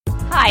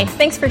Hi,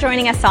 thanks for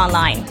joining us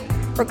online.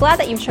 We're glad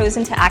that you've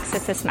chosen to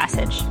access this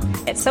message.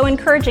 It's so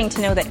encouraging to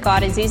know that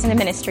God is using the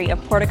ministry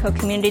of Portico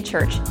Community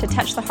Church to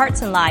touch the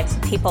hearts and lives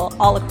of people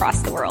all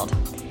across the world.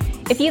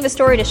 If you have a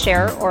story to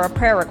share or a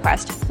prayer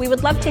request, we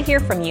would love to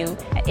hear from you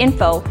at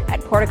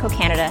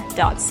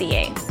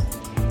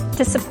info@porticocanada.ca.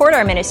 To support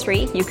our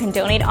ministry, you can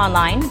donate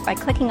online by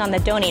clicking on the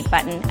donate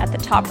button at the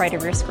top right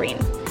of your screen.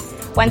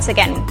 Once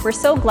again, we're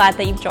so glad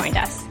that you've joined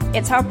us.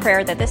 It's our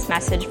prayer that this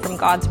message from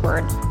God's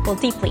Word will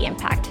deeply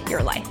impact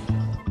your life.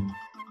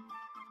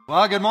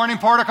 Well, good morning,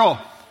 Portico.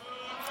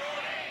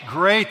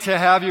 Great to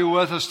have you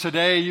with us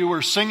today. You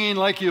were singing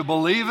like you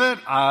believe it.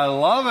 I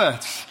love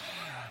it.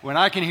 When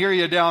I can hear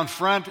you down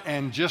front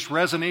and just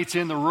resonates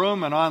in the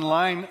room and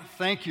online,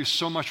 thank you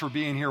so much for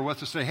being here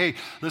with us today. Hey,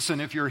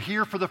 listen, if you're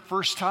here for the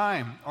first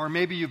time, or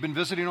maybe you've been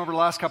visiting over the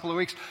last couple of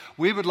weeks,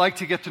 we would like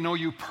to get to know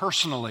you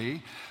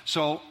personally.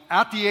 So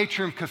at the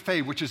Atrium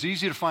Cafe, which is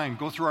easy to find,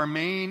 go through our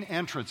main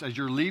entrance. As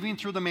you're leaving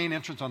through the main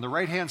entrance, on the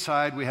right-hand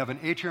side, we have an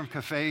Atrium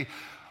Cafe.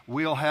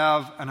 We'll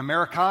have an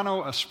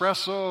Americano,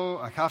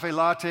 espresso, a cafe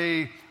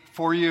latte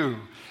for you.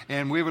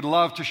 And we would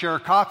love to share a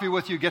coffee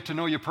with you, get to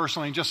know you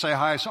personally, and just say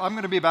hi. So I'm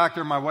going to be back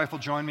there. My wife will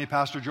join me.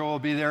 Pastor Joe will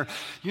be there.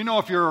 You know,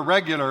 if you're a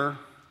regular...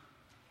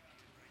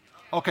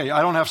 Okay,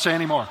 I don't have to say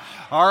anymore.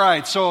 All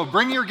right, so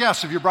bring your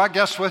guests. If you brought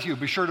guests with you,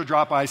 be sure to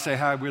drop by, say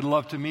hi. We'd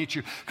love to meet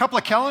you. A couple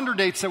of calendar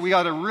dates that we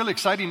got are really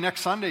exciting.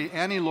 Next Sunday,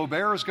 Annie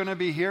Lobert is going to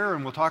be here,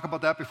 and we'll talk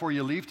about that before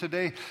you leave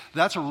today.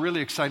 That's a really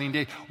exciting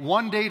day.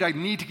 One date I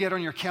need to get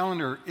on your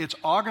calendar. It's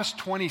August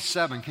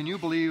 27. Can you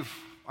believe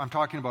I'm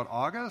talking about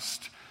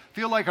August?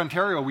 Feel like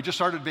Ontario, we just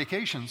started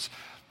vacations.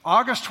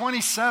 August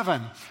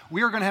 27,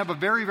 we are going to have a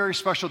very, very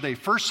special day.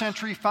 First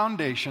Century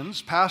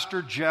Foundations.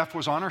 Pastor Jeff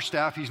was on our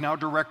staff. He's now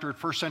director at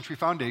First Century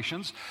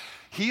Foundations.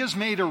 He has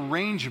made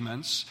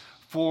arrangements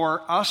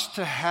for us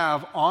to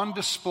have on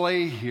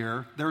display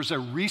here. There's a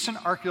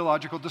recent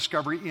archaeological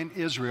discovery in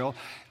Israel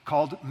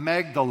called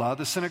Magdala,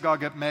 the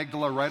synagogue at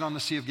Magdala, right on the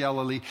Sea of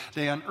Galilee.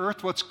 They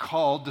unearthed what's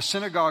called the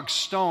synagogue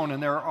stone,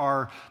 and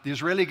the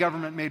Israeli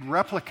government made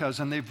replicas,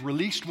 and they've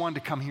released one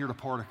to come here to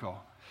Portico.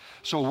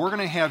 So we're going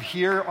to have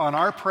here on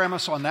our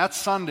premise on that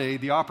Sunday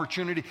the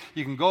opportunity.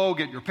 You can go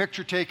get your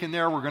picture taken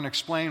there. We're going to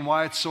explain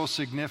why it's so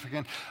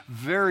significant.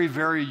 Very,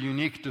 very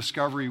unique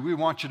discovery. We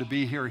want you to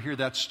be here, hear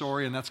that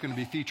story, and that's going to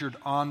be featured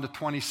on the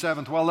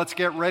 27th. Well, let's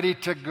get ready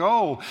to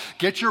go.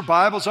 Get your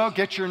Bibles out,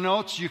 get your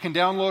notes. You can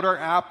download our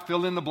app,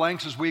 fill in the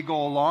blanks as we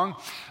go along.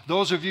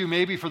 Those of you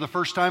maybe for the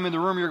first time in the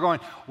room, you're going,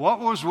 what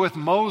was with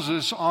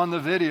Moses on the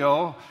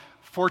video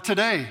for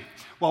today?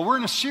 Well, we're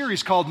in a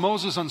series called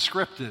Moses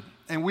Unscripted.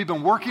 And we've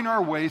been working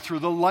our way through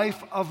the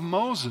life of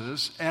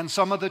Moses and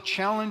some of the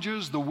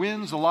challenges, the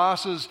wins, the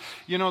losses,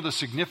 the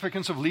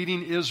significance of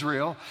leading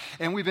Israel.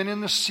 And we've been in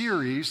the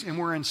series, and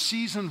we're in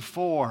season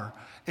 4,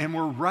 and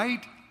we're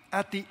right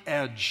at the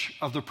edge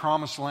of the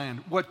Promised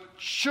Land. What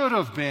should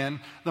have been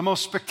the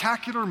most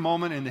spectacular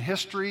moment in the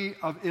history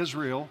of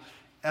Israel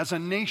as a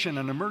nation,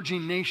 an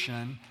emerging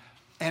nation,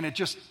 and it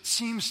just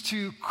seems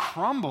to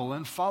crumble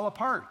and fall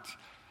apart.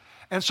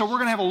 And so we're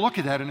going to have a look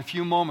at that in a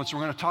few moments.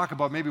 We're going to talk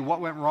about maybe what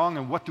went wrong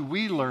and what do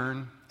we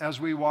learn as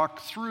we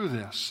walk through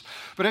this.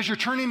 But as you're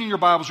turning in your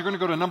Bibles, you're going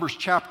to go to Numbers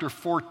chapter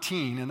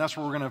 14, and that's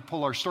where we're going to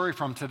pull our story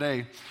from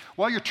today.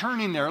 While you're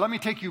turning there, let me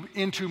take you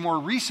into more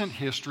recent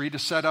history to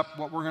set up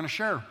what we're going to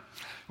share.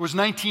 It was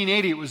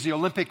 1980. It was the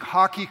Olympic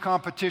hockey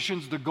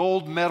competitions, the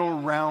gold medal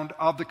round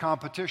of the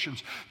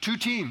competitions. 2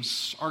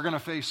 teams are going to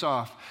face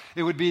off.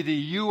 It would be the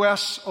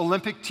U.S.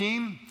 Olympic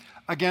team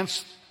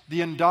against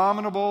the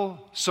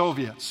indomitable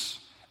Soviets.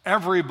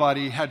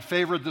 Everybody had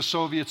favored the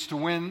Soviets to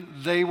win.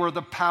 They were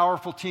the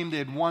powerful team. They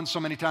had won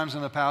so many times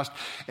in the past,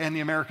 and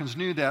the Americans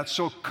knew that.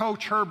 So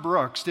Coach Herb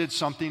Brooks did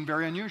something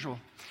very unusual.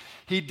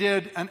 He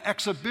did an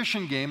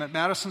exhibition game at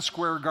Madison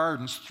Square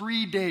Gardens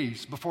 3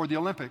 days before the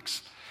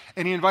Olympics.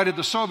 And he invited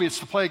the Soviets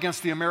to play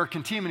against the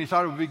American team, and he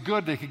thought it would be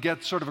good. They could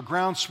get sort of a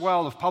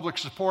groundswell of public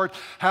support,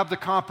 have the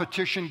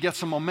competition, get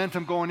some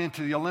momentum going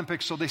into the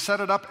Olympics. So they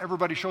set it up.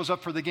 Everybody shows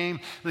up for the game.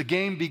 The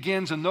game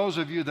begins, and those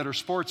of you that are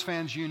sports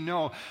fans, you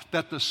know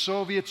that the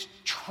Soviets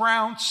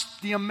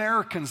trounced the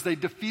Americans. They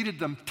defeated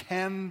them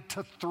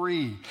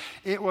 10-3.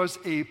 It was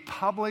a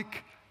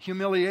public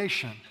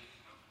humiliation.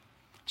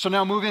 So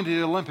now move into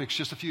the Olympics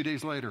just a few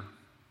days later.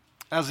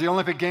 As the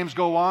Olympic Games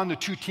go on, the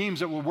 2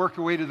 teams that will work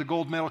their way to the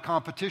gold medal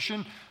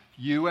competition,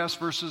 U.S.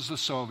 versus the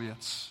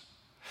Soviets.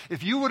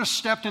 If you would have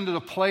stepped into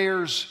the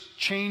players'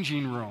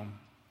 changing room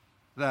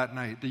that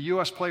night, the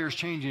U.S. players'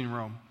 changing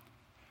room,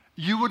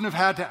 you wouldn't have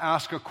had to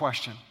ask a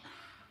question.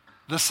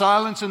 The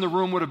silence in the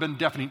room would have been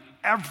deafening.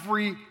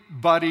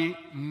 Everybody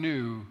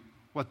knew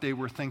what they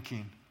were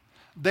thinking.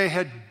 They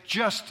had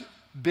just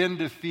been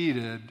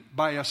defeated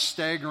by a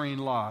staggering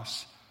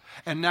loss.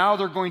 And now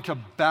they're going to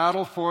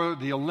battle for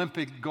the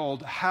Olympic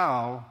gold.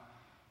 How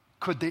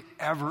could they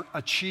ever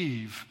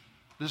achieve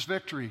this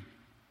victory?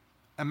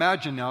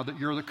 Imagine now that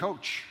you're the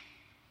coach.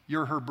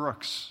 You're Herb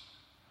Brooks.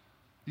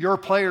 Your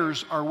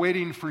players are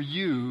waiting for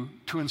you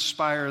to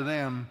inspire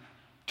them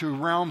to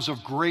realms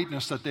of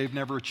greatness that they've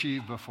never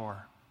achieved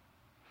before.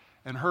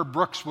 and Herb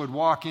Brooks would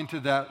walk into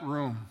that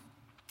room,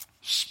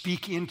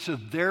 speak into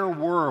their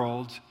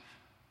world,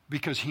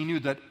 because he knew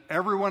that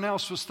everyone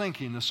else was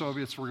thinking the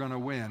Soviets were going to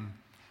win.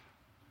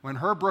 When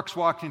Herb Brooks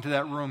walked into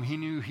that room, he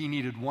knew he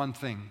needed one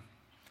thing.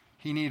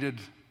 He needed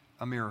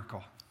a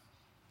miracle.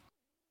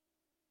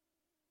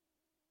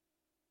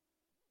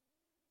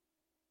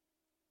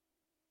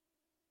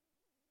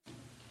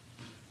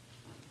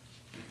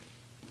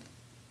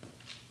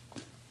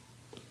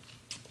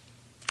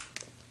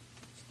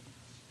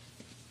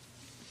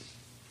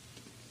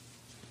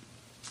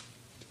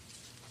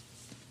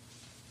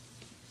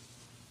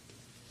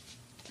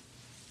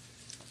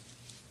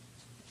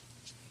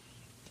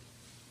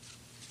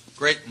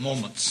 Great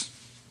moments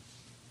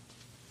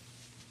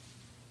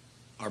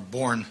are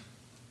born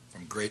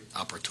from great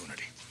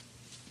opportunity.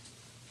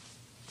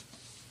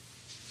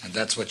 And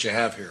that's what you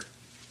have here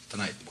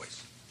tonight,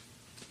 boys.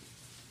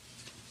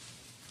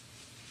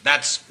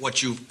 That's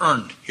what you've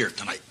earned here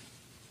tonight.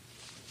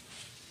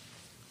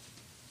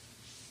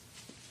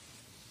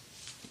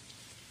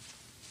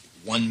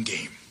 One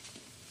game.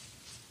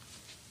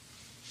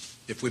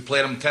 If we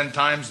played them 10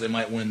 times, they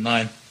might win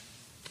 9.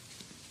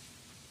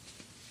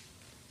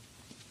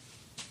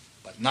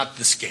 Not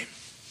this game.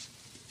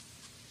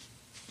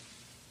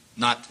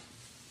 Not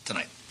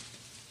tonight.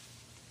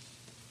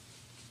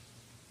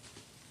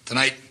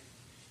 Tonight,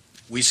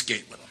 we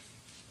skate with them.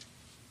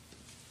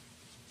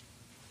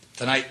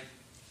 Tonight,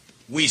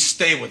 we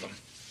stay with them.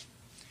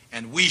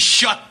 And we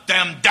shut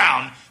them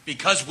down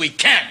because we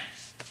can.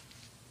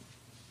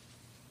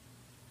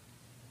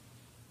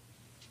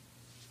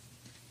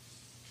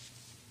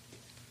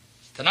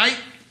 Tonight,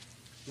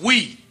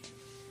 we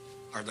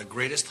are the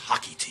greatest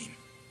hockey team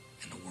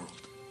in the world.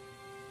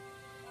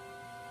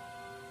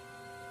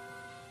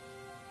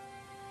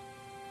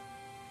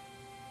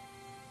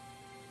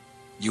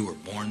 You were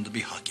born to be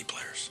hockey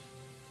players.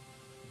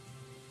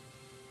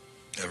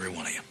 Every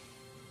one of you.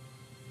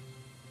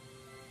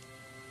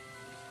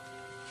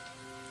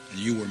 And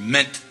you were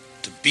meant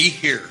to be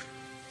here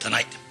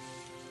tonight.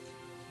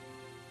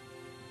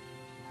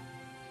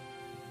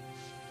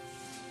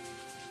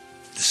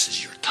 This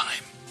is your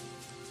time.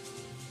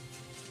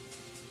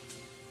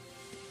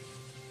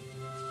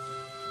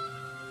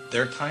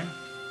 Their time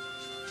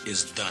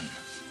is done.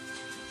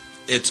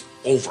 It's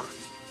over.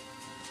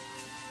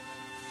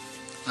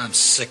 I'm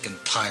sick and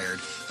tired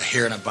of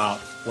hearing about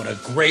what a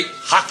great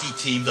hockey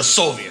team the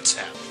Soviets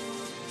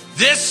have.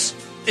 This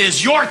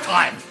is your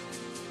time.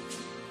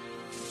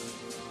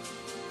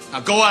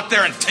 Now go out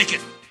there and take it.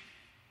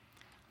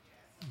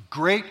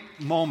 Great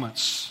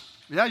moments.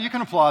 Yeah, you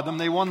can applaud them.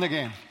 They won the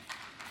game.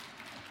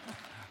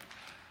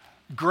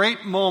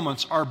 Great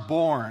moments are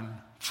born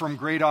from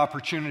great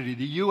opportunity.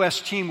 The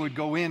U.S. team would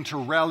go in to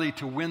rally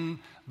to win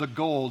the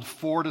gold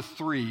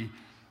 4-3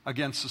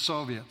 against the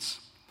Soviets.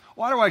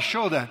 Why do I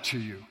show that to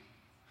you?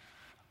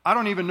 I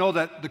don't even know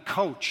that the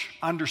coach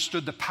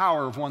understood the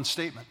power of one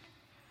statement.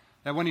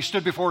 That when he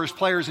stood before his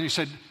players and he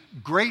said,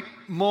 great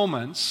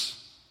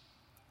moments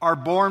are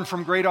born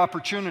from great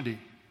opportunity.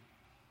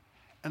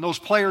 And those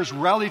players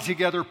rallied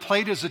together,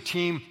 played as a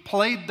team,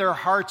 played their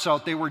hearts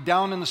out. They were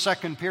down in the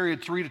second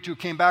period, 3-2,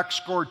 came back,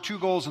 scored 2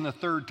 goals in the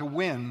third to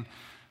win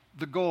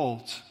the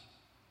gold.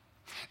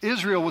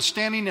 Israel was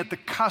standing at the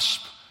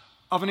cusp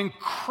of an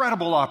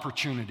incredible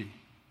opportunity.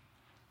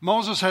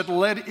 Moses had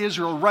led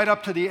Israel right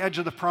up to the edge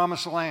of the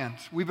promised land.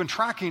 We've been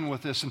tracking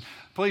with this, and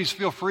please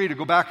feel free to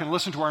go back and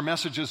listen to our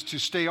messages to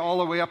stay all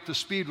the way up to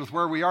speed with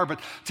where we are. But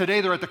today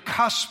they're at the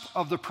cusp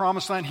of the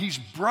promised land. He's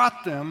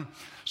brought them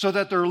so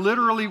that they're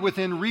literally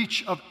within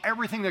reach of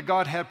everything that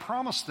God had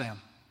promised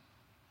them.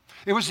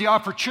 It was the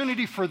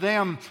opportunity for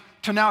them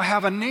to now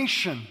have a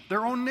nation,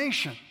 their own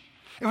nation.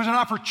 It was an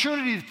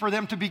opportunity for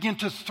them to begin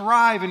to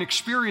thrive and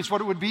experience what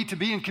it would be to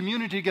be in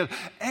community together.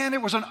 And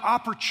it was an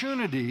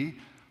opportunity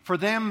for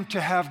them to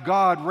have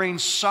God reign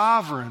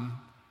sovereign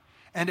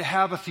and to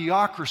have a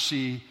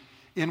theocracy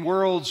in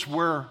worlds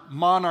where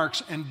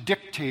monarchs and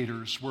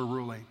dictators were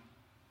ruling.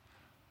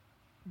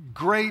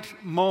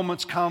 Great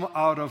moments come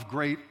out of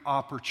great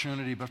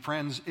opportunity. But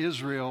friends,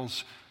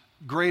 Israel's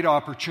great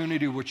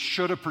opportunity, which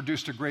should have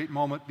produced a great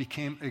moment,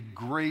 became a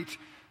great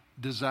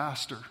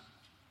disaster.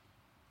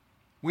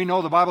 We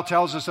know the Bible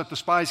tells us that the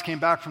spies came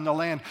back from the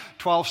land.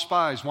 12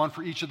 spies, one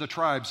for each of the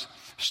tribes,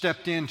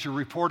 stepped in to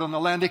report on the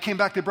land. They came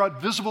back, they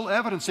brought visible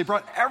evidence. They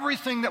brought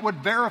everything that would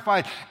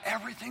verify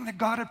everything that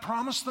God had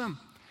promised them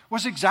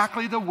was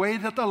exactly the way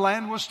that the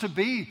land was to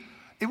be.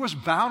 It was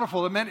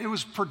bountiful. It meant it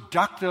was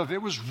productive.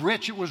 It was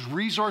rich. It was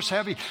resource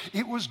heavy.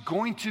 It was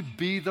going to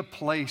be the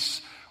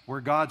place where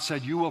God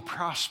said, you will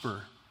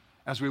prosper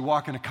as we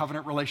walk in a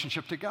covenant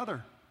relationship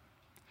together.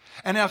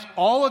 And as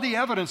all of the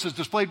evidence is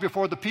displayed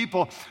before the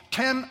people,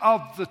 10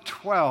 of the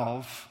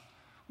 12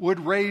 would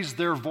raise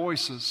their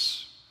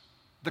voices.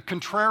 The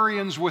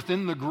contrarians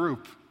within the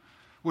group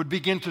would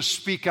begin to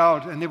speak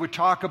out, and they would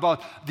talk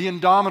about the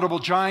indomitable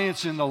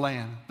giants in the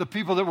land, the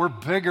people that were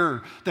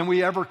bigger than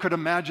we ever could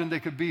imagine they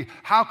could be.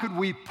 How could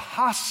we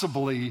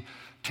possibly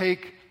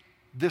take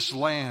this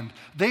land?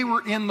 They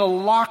were in the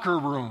locker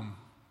room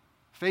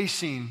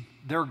facing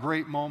their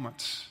great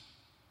moments.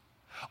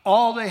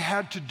 All they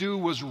had to do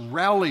was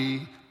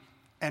rally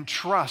and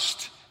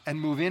trust and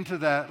move into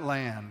that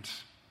land.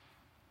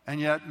 And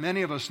yet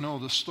many of us know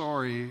the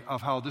story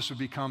of how this would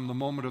become the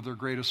moment of their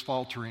greatest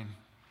faltering,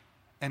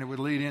 and it would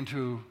lead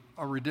into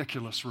a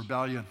ridiculous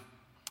rebellion.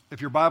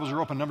 If your Bibles are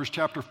open, Numbers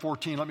chapter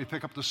 14, let me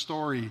pick up the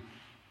story,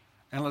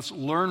 and let's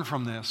learn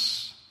from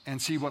this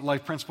and see what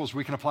life principles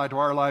we can apply to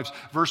our lives.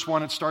 Verse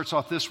 1, it starts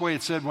off this way.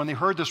 It said, when they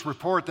heard this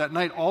report that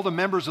night, all the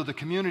members of the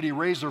community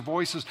raised their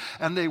voices,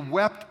 and they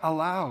wept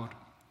aloud.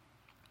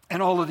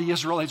 And all of the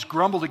Israelites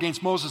grumbled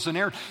against Moses and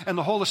Aaron, and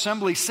the whole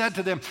assembly said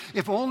to them,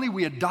 if only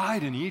we had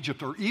died in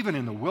Egypt or even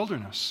in the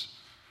wilderness.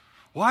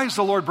 Why is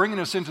the Lord bringing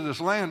us into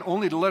this land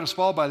only to let us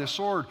fall by the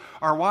sword?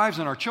 Our wives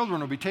and our children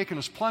will be taken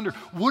as plunder.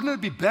 Wouldn't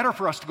it be better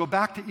for us to go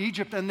back to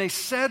Egypt? And they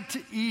said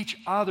to each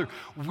other,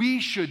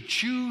 we should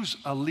choose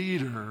a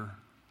leader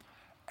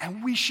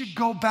and we should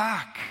go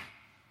back.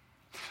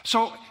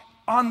 So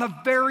on the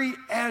very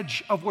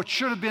edge of what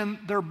should have been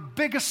their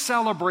biggest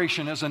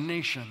celebration as a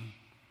nation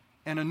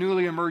and a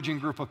newly emerging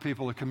group of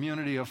people, a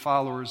community of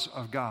followers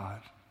of God,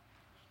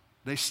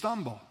 they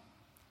stumble.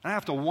 And I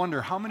have to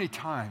wonder, how many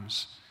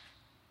times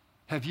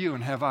have you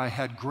and have I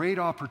had great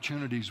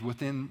opportunities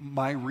within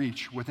my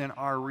reach, within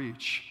our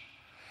reach,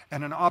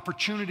 and an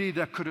opportunity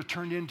that could have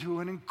turned into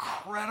an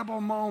incredible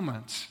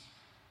moment,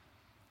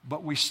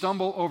 but we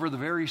stumble over the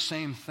very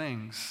same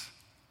things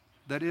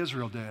that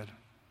Israel did.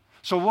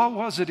 So what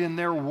was it in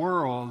their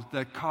world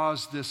that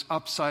caused this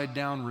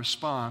upside-down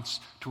response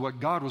to what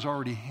God was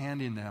already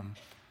handing them?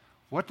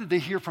 What did they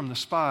hear from the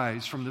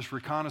spies, from this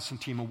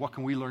reconnaissance team, and what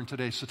can we learn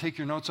today? So take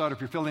your notes out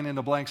if you're filling in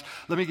the blanks.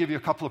 Let me give you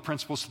a couple of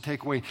principles to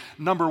take away.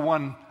 Number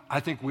one, I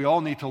think we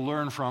all need to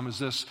learn from is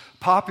this: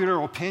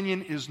 popular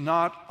opinion is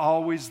not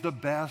always the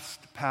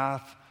best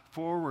path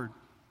forward.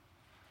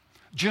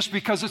 Just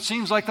because it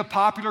seems like the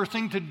popular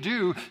thing to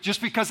do,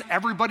 just because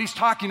everybody's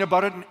talking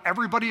about it and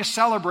everybody is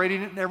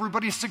celebrating it and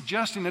everybody's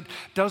suggesting it,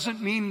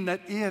 doesn't mean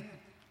that it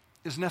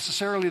is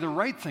necessarily the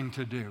right thing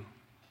to do.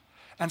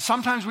 And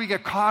sometimes we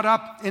get caught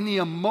up in the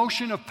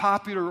emotion of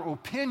popular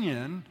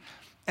opinion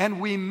and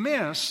we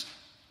miss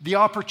the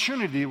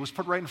opportunity that was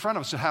put right in front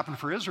of us. It happened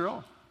for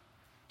Israel.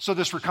 So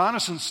this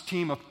reconnaissance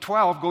team of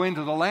 12 go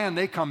into the land.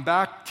 They come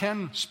back.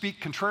 10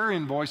 speak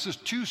contrarian voices.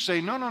 2 say,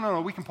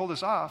 no, we can pull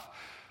this off.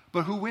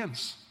 But who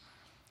wins?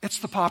 It's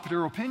the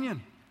popular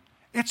opinion.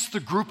 It's the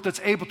group that's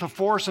able to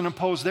force and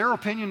impose their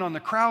opinion on the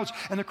crowds.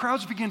 And the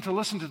crowds begin to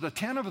listen to the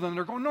 10 of them.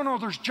 They're going, no,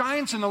 there's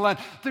giants in the land.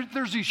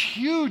 There's these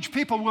huge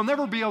people. We'll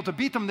never be able to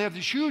beat them. They have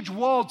these huge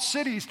walled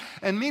cities.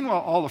 And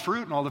meanwhile, all the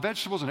fruit and all the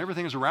vegetables and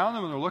everything is around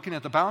them. And they're looking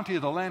at the bounty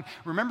of the land.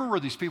 Remember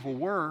where these people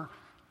were.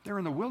 They're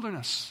in the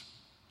wilderness.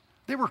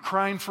 They were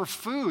crying for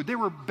food. They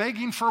were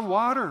begging for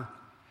water.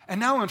 And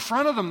now in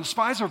front of them, the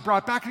spies are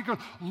brought back and they go,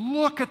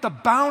 look at the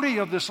bounty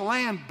of this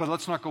land, but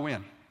let's not go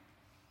in.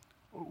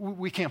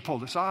 We can't pull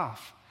this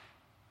off.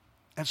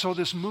 And so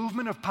this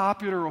movement of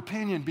popular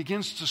opinion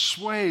begins to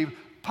sway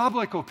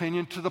public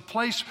opinion to the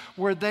place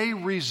where they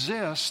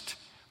resist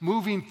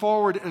moving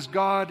forward as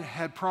God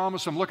had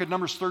promised them. Look at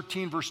Numbers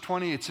 13, verse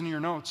 20. It's in your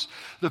notes.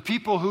 The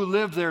people who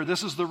live there,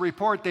 this is the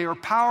report, they are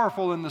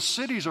powerful and the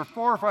cities are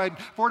fortified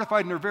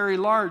and they're very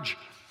large.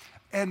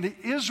 And the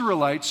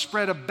Israelites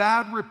spread a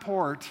bad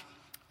report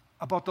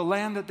about the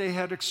land that they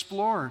had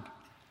explored.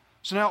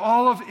 So now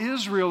all of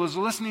Israel is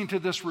listening to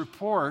this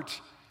report,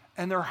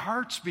 and their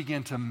hearts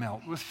begin to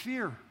melt with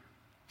fear.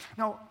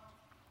 Now,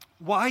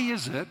 why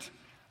is it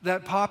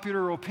that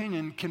popular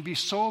opinion can be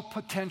so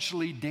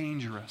potentially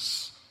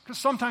dangerous? Because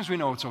sometimes we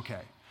know it's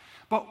okay.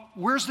 But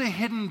where's the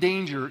hidden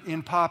danger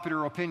in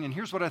popular opinion?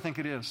 Here's what I think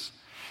it is.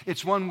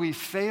 It's when we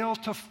fail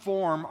to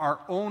form our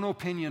own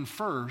opinion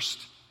first,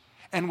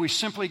 and we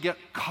simply get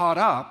caught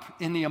up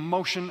in the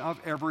emotion of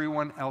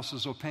everyone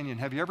else's opinion.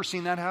 Have you ever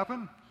seen that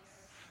happen?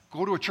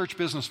 Go to a church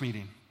business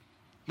meeting.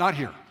 Not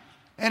here.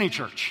 Any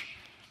church.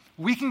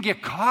 We can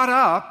get caught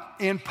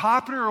up in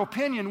popular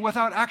opinion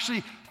without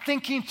actually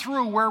thinking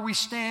through where we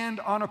stand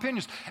on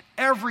opinions.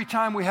 Every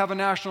time we have a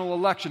national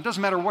election,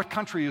 doesn't matter what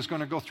country is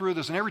going to go through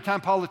this, and every time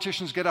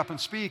politicians get up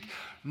and speak,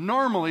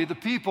 normally the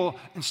people,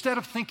 instead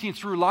of thinking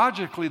through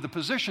logically the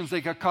positions,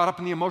 they get caught up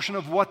in the emotion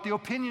of what the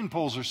opinion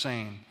polls are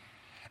saying.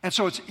 And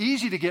so it's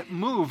easy to get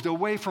moved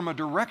away from a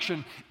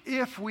direction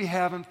if we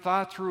haven't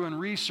thought through and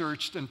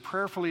researched and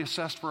prayerfully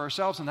assessed for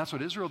ourselves, and that's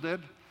what Israel did.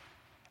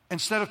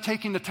 Instead of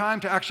taking the time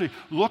to actually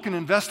look and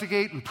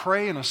investigate and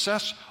pray and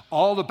assess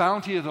all the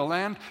bounty of the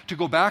land, to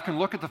go back and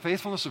look at the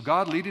faithfulness of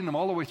God leading them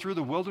all the way through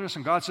the wilderness,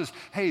 and God says,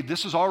 hey,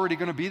 this is already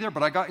going to be there,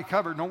 but I got you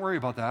covered, don't worry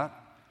about that.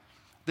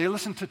 They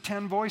listened to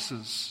 10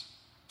 voices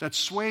that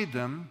swayed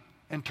them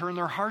and turn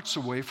their hearts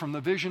away from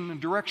the vision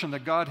and direction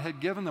that God had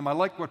given them. I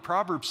like what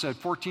Proverbs said,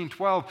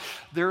 14:12.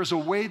 There is a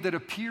way that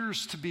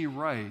appears to be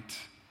right,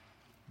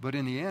 but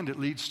in the end it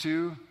leads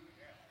to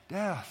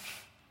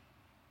death.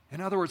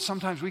 In other words,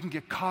 sometimes we can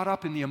get caught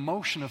up in the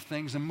emotion of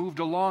things and moved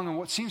along in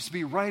what seems to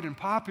be right and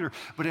popular,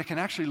 but it can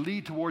actually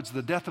lead towards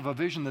the death of a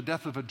vision, the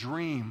death of a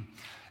dream.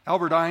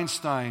 Albert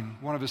Einstein,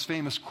 one of his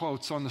famous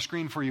quotes on the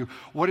screen for you,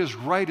 what is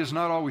right is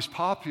not always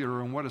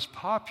popular, and what is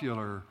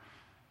popular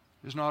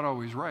is not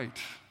always right.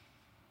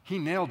 He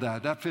nailed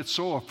that. That fits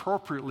so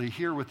appropriately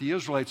here with the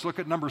Israelites. Look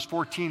at Numbers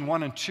 14,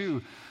 1 and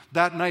 2.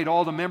 That night,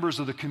 all the members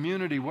of the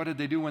community, what did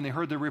they do when they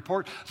heard the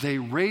report? They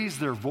raised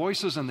their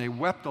voices and they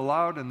wept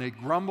aloud and they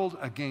grumbled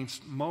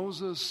against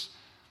Moses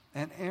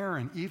and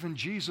Aaron. Even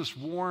Jesus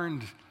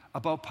warned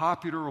about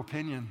popular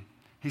opinion.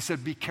 He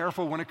said, be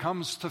careful when it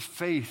comes to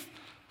faith.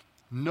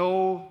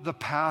 Know the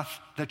path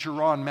that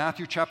you're on.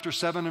 Matthew chapter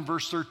 7 and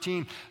verse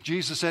 13,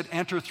 Jesus said,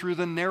 enter through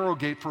the narrow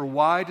gate, for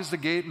wide is the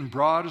gate and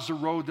broad is the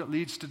road that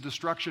leads to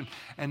destruction,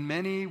 and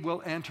many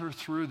will enter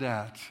through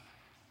that.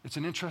 It's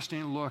an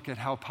interesting look at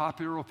how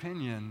popular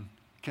opinion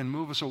can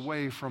move us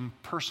away from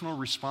personal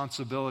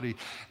responsibility.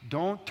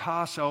 Don't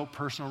toss out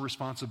personal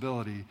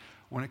responsibility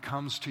when it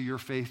comes to your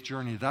faith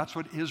journey. That's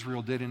what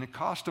Israel did, and it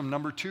cost them.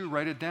 Number 2,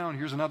 write it down.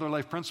 Here's another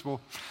life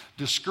principle.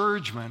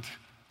 Discouragement,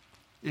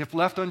 if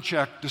left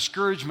unchecked,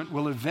 discouragement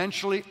will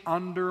eventually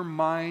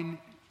undermine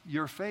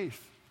your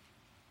faith.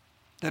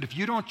 That if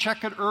you don't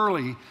check it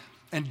early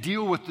and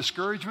deal with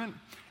discouragement,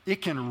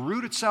 it can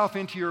root itself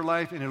into your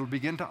life and it'll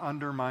begin to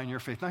undermine your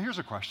faith. Now, here's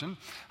a question.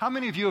 How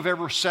many of you have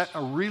ever set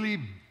a really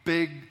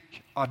big,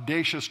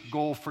 audacious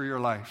goal for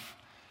your life?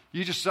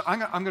 You just say,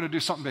 I'm going to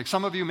do something big.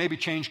 Some of you maybe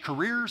change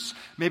careers.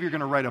 Maybe you're going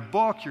to write a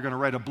book. You're going to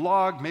write a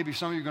blog. Maybe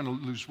some of you are going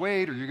to lose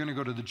weight or you're going to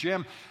go to the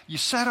gym. You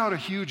set out a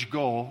huge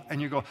goal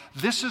and you go,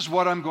 this is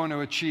what I'm going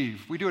to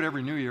achieve. We do it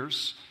every New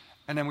Year's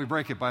and then we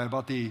break it by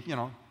about the,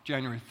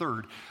 January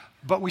 3rd.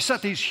 But we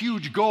set these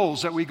huge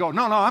goals that we go,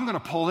 no, I'm going to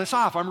pull this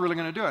off. I'm really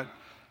going to do it.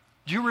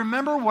 Do you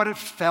remember what it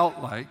felt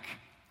like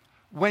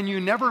when you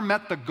never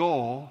met the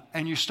goal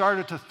and you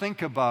started to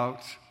think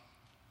about,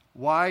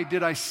 why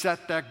did I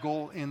set that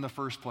goal in the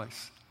first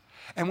place?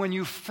 And when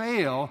you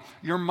fail,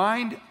 your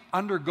mind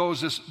undergoes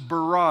this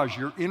barrage.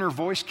 Your inner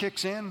voice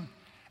kicks in,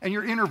 and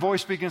your inner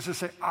voice begins to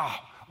say,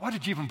 why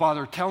did you even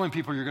bother telling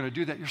people you're going to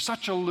do that? You're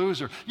such a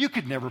loser. You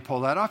could never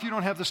pull that off. You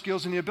don't have the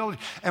skills and the ability.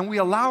 And we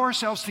allow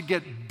ourselves to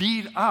get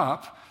beat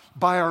up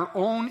by our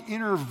own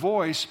inner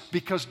voice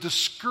because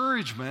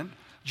discouragement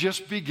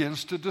just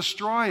begins to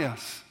destroy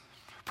us.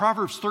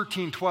 Proverbs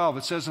 13:12,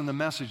 it says in the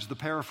Message, the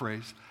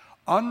paraphrase,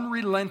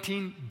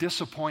 unrelenting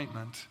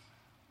disappointment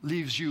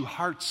leaves you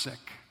heartsick.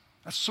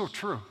 That's so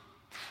true.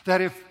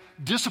 That if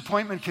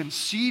disappointment can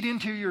seed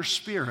into your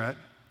spirit,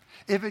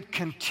 if it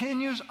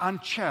continues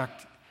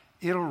unchecked,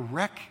 it'll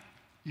wreck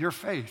your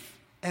faith.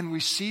 And we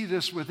see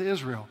this with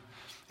Israel.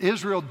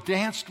 Israel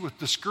danced with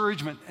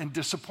discouragement and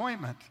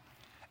disappointment,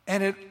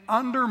 and it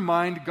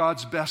undermined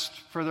God's best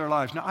for their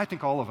lives. Now, I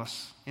think all of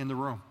us in the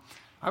room,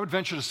 I would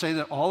venture to say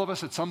that all of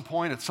us at some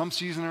point, at some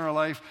season in our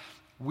life,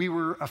 we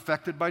were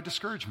affected by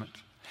discouragement.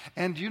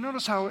 And do you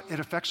notice how it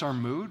affects our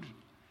mood?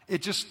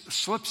 It just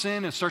slips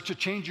in and starts to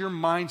change your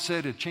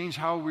mindset. It changes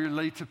how we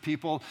relate to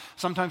people.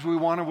 Sometimes we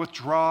want to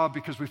withdraw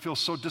because we feel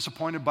so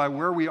disappointed by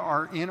where we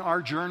are in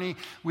our journey.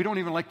 We don't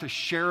even like to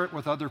share it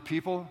with other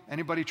people.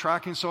 Anybody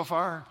tracking so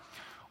far?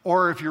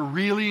 Or if you're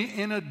really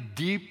in a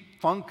deep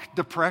funk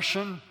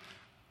depression,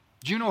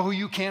 do you know who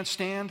you can't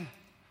stand?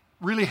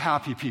 Really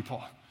happy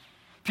people.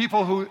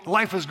 People who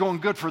life is going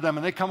good for them,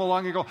 and they come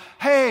along and go,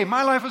 hey,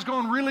 my life is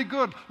going really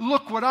good.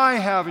 Look what I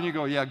have. And you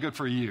go, yeah, good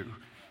for you.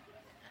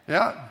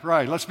 Yeah,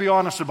 right. Let's be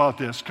honest about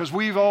this, because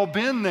we've all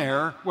been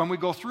there when we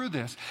go through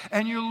this.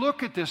 And you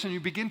look at this and you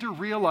begin to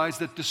realize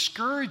that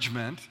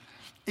discouragement,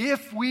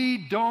 if we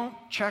don't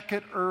check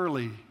it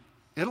early,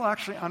 it'll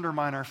actually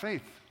undermine our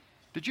faith.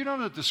 Did you know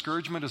that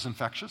discouragement is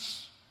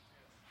infectious?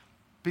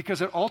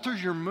 Because it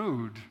alters your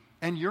mood,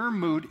 and your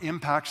mood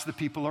impacts the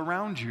people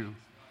around you.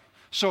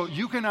 So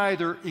you can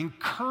either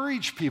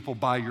encourage people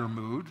by your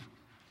mood,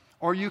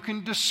 or you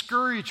can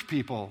discourage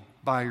people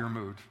by your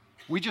mood.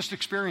 We just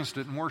experienced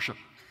it in worship.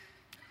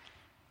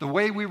 The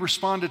way we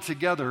responded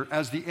together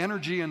as the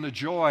energy and the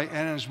joy,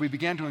 and as we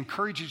began to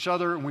encourage each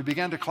other and we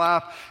began to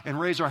clap and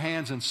raise our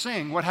hands and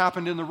sing, what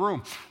happened in the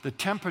room? The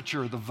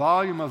temperature, the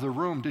volume of the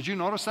room. Did you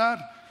notice that?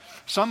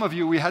 Some of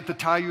you, we had to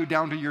tie you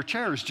down to your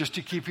chairs just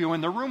to keep you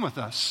in the room with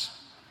us.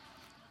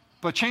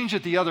 But change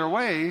it the other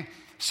way.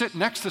 Sit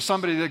next to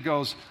somebody that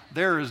goes,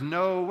 there is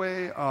no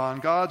way on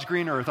God's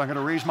green earth I'm going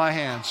to raise my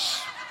hands.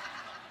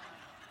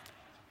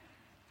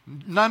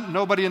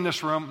 Nobody in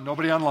this room,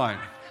 nobody online.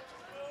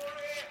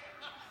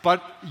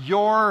 But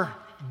your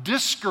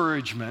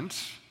discouragement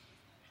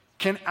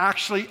can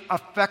actually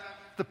affect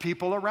the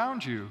people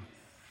around you.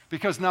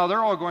 Because now they're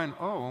all going,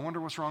 oh, I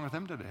wonder what's wrong with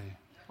them today.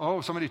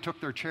 Oh, somebody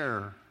took their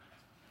chair.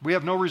 We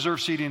have no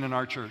reserve seating in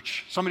our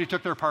church. Somebody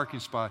took their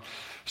parking spot.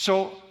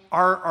 So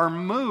our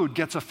mood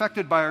gets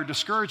affected by our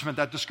discouragement.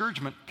 That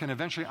discouragement can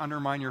eventually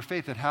undermine your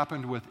faith. It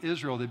happened with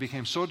Israel. They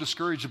became so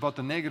discouraged about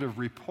the negative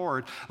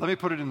report. Let me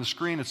put it in the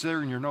screen. It's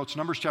there in your notes.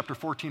 Numbers chapter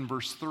 14,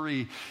 verse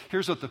 3.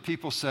 Here's what the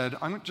people said.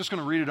 I'm just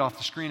going to read it off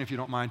the screen if you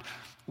don't mind.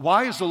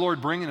 Why is the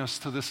Lord bringing us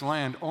to this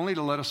land only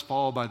to let us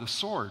fall by the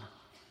sword?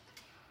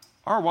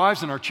 Our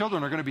wives and our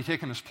children are going to be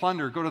taken as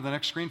plunder. Go to the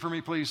next screen for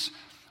me, please.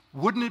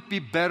 wouldn't it be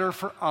better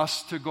for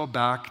us to go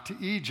back to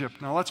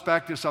Egypt? Now let's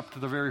back this up to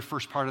the very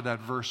first part of that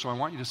verse. So I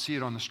want you to see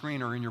it on the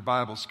screen or in your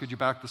Bibles. Could you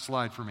back the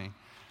slide for me?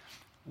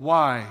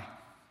 Why?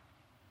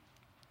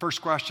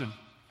 First question.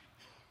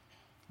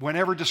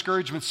 Whenever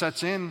discouragement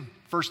sets in,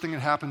 first thing that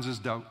happens is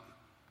doubt.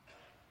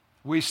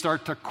 We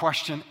start to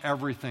question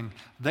everything.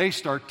 They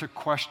start to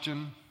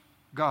question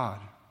God.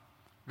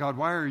 God,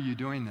 why are you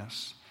doing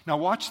this? Now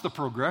watch the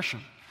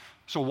progression.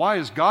 So why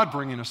is God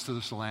bringing us to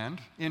this land?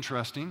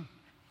 Interesting,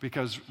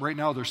 because right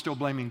now they're still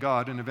blaming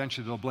God, and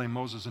eventually they'll blame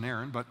Moses and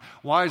Aaron. But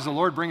why is the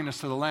Lord bringing us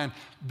to the land?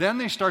 Then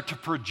they start to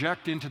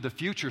project into the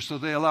future. So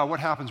they allow, what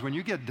happens when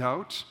you get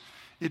doubt?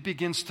 It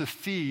begins to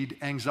feed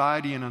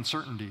anxiety and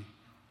uncertainty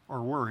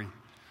or worry.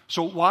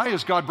 So why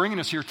is God bringing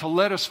us here? To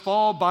let us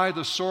fall by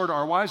the sword.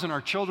 Our wives and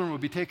our children will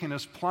be taken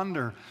as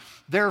plunder.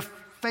 Their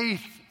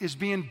faith is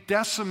being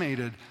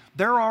decimated.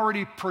 They're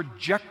already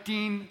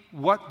projecting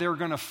what they're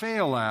going to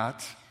fail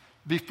at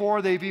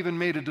before they've even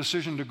made a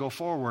decision to go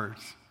forward.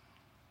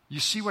 You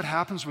see what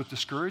happens with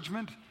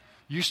discouragement?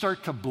 You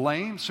start to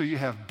blame, so you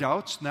have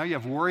doubts. Now you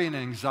have worry and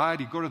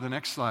anxiety. Go to the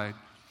next slide.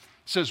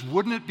 It says,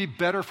 wouldn't it be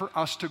better for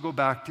us to go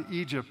back to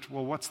Egypt?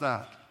 Well, what's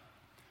that?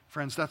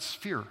 Friends, that's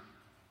fear.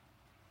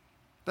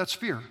 That's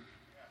fear.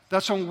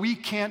 That's when we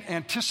can't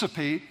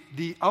anticipate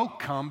the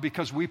outcome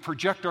because we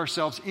project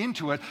ourselves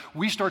into it.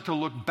 We start to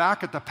look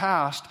back at the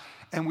past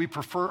and we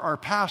prefer our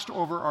past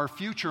over our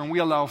future, and we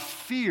allow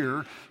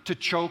fear to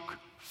choke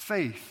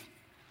faith.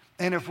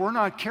 And if we're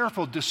not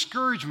careful,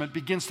 discouragement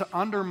begins to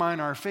undermine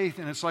our faith,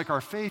 and it's like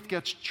our faith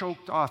gets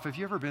choked off. Have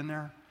you ever been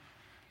there?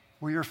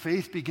 Where your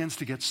faith begins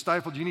to get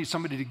stifled. You need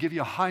somebody to give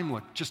you a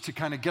Heimlich just to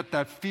kind of get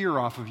that fear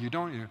off of you,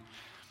 don't you?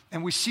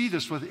 And we see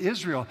this with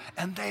Israel,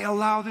 and they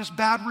allow this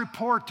bad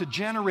report to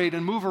generate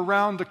and move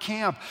around the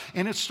camp,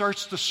 and it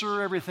starts to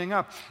stir everything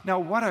up. Now,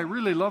 what I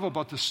really love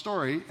about this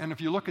story, and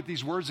if you look at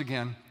these words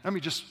again, let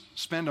me just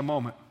spend a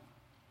moment.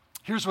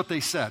 Here's what they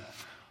said.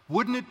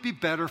 Wouldn't it be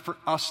better for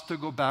us to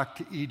go back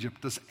to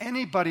Egypt? Does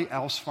anybody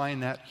else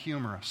find that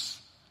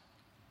humorous?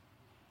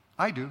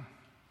 I do.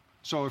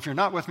 So if you're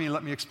not with me,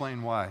 let me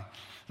explain why.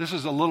 This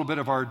is a little bit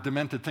of our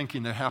demented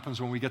thinking that happens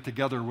when we get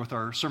together with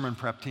our sermon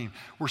prep team.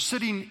 We're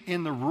sitting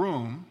in the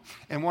room,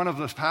 and one of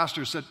the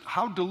pastors said,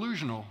 how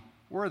delusional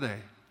were they?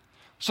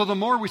 So the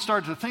more we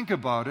started to think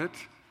about it,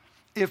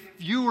 if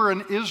you were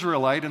an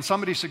Israelite and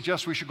somebody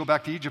suggests we should go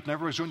back to Egypt, and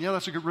everybody's going, yeah,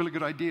 that's a really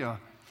good idea.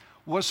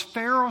 Was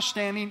Pharaoh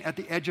standing at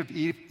the edge of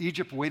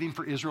Egypt waiting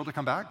for Israel to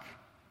come back?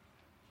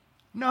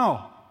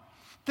 No.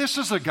 This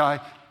is a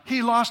guy,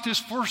 he lost his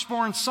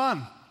firstborn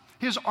son.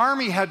 His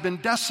army had been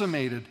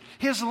decimated.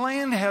 His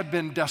land had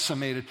been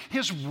decimated.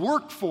 His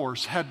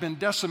workforce had been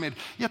decimated.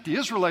 Yet the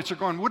Israelites are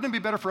going, wouldn't it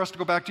be better for us to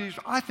go back to Egypt?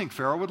 I think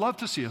Pharaoh would love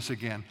to see us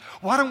again.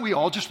 Why don't we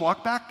all just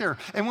walk back there?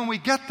 And when we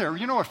get there,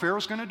 you know what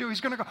Pharaoh's going to do?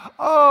 He's going to go,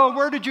 oh,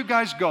 where did you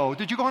guys go?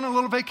 Did you go on a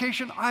little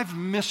vacation? I've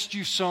missed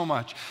you so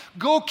much.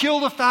 Go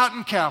kill the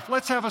fattened calf.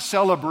 Let's have a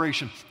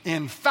celebration.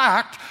 In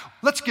fact,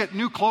 let's get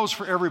new clothes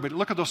for everybody.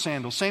 Look at those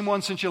sandals. Same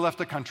ones since you left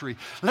the country.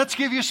 Let's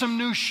give you some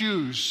new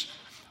shoes.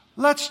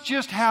 Let's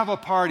just have a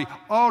party.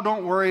 Oh,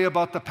 don't worry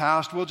about the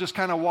past. We'll just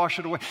kind of wash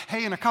it away.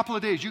 Hey, in a couple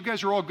of days, you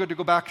guys are all good to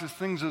go back to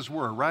things as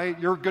were, right?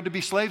 You're good to be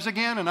slaves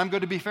again, and I'm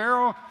good to be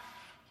Pharaoh.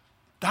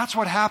 That's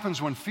what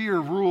happens when fear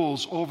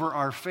rules over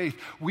our faith.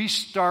 We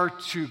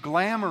start to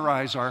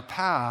glamorize our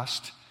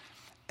past,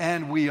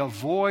 and we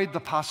avoid the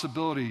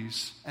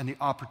possibilities and the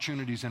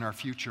opportunities in our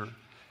future.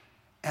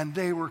 And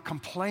they were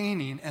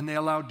complaining, and they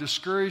allowed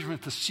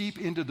discouragement to seep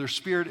into their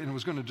spirit, and it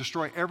was going to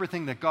destroy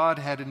everything that God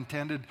had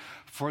intended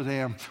for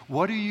them.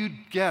 What do you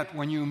get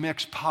when you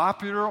mix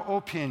popular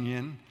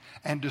opinion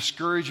and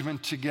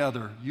discouragement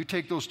together? You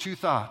take those two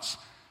thoughts,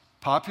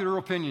 popular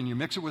opinion, you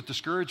mix it with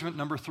discouragement.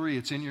 Number 3,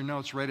 it's in your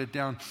notes, write it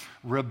down.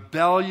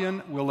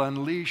 Rebellion will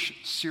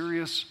unleash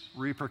serious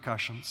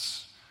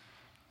repercussions.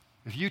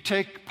 If you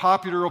take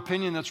popular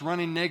opinion that's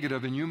running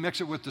negative and you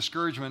mix it with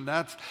discouragement,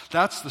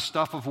 that's the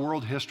stuff of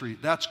world history.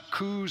 That's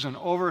coups and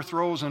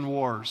overthrows and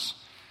wars.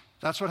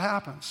 That's what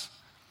happens.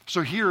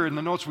 So here in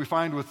the notes we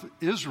find with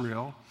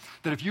Israel,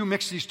 that if you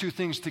mix these two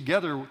things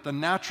together, the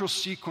natural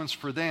sequence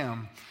for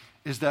them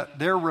is that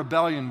their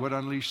rebellion would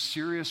unleash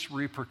serious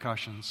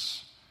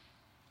repercussions.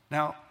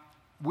 Now,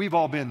 we've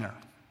all been there.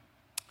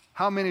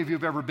 How many of you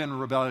have ever been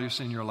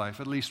rebellious in your life?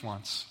 At least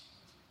once.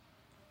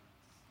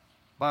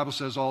 Bible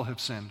says all have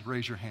sinned.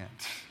 Raise your hand.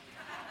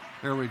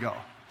 There we go.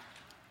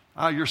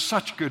 You're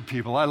such good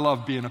people. I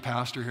love being a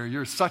pastor here.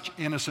 You're such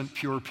innocent,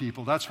 pure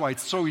people. That's why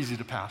it's so easy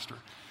to pastor.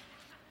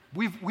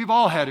 We've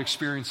all had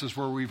experiences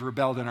where we've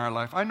rebelled in our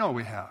life. I know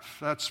we have.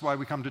 That's why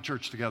we come to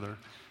church together.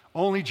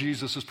 Only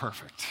Jesus is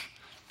perfect.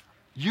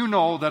 You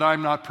know that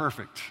I'm not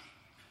perfect.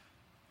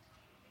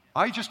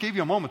 I just gave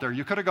you a moment there.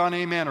 You could have gone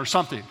amen or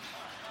something.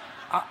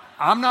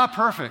 I'm not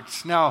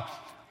perfect. Now,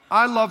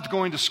 I loved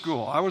going to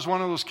school. I was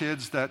one of those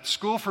kids that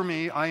school for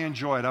me, I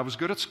enjoyed. I was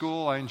good at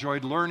school. I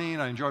enjoyed learning.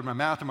 I enjoyed my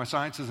math and my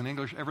sciences and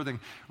English, everything.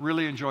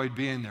 Really enjoyed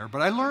being there.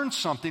 But I learned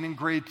something in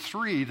grade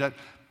 3 that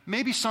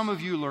maybe some of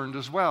you learned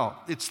as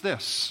well. It's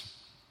this.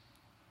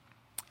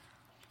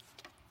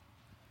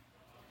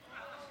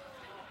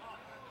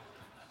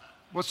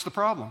 What's the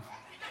problem?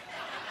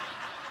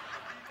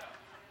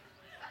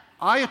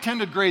 I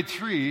attended grade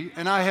 3,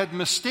 and I had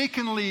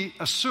mistakenly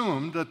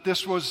assumed that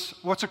this was,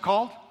 what's it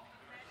called?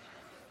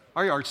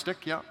 Our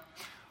yardstick, yeah.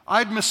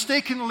 I'd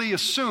mistakenly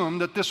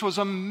assumed that this was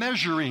a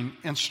measuring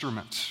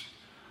instrument.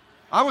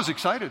 I was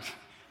excited.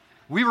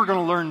 We were going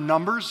to learn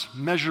numbers,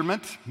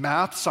 measurement,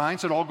 math,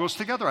 science. It all goes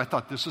together. I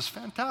thought, this is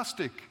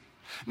fantastic.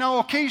 Now,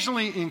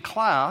 occasionally in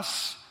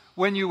class,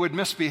 when you would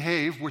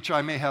misbehave, which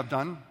I may have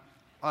done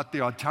at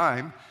the odd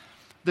time,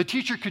 the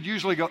teacher could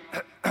usually go,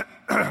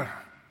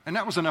 and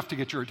that was enough to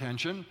get your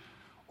attention.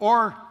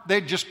 Or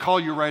they'd just call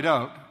you right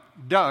out,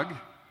 Doug,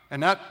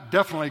 and that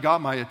definitely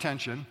got my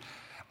attention.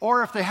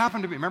 Or if they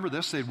happened to be, remember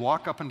this, they'd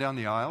walk up and down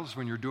the aisles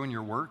when you're doing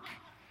your work,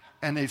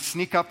 and they'd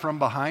sneak up from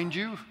behind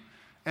you,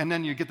 and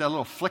then you get that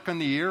little flick on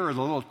the ear or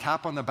the little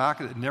tap on the back.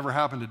 It never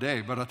happened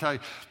today, but I'll tell you,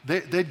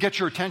 they'd get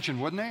your attention,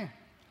 wouldn't they?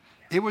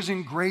 It was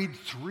in grade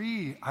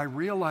 3 I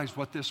realized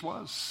what this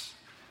was.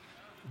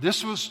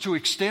 This was to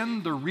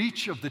extend the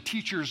reach of the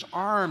teacher's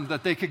arm,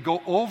 that they could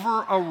go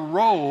over a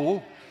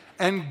row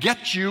and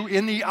get you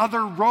in the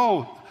other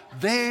row.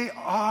 They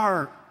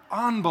are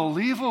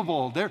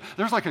unbelievable.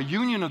 There's like a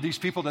union of these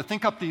people that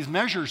think up these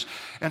measures.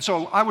 And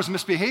so I was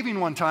misbehaving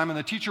one time, and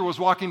the teacher was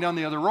walking down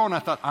the other row, and I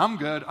thought, I'm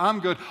good.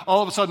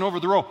 All of a sudden, over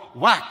the row,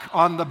 whack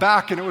on the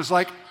back, and it was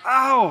like,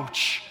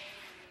 ouch.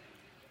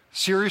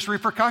 Serious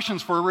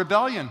repercussions for a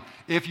rebellion.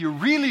 If you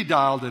really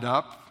dialed it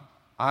up,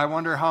 I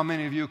wonder how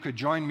many of you could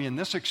join me in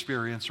this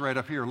experience right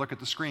up here. Look at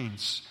the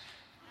screens.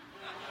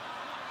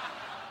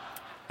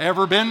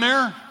 Ever been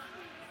there?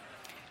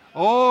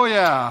 Oh,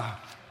 yeah.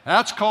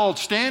 That's called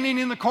standing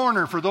in the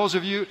corner for those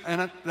of you,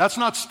 and that's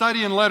not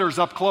studying letters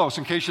up close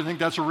in case you think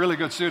that's a really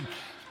good student.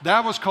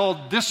 That was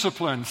called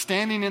discipline,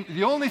 standing in.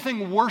 The only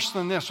thing worse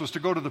than this was to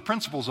go to the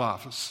principal's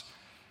office.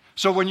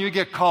 So when you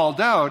get called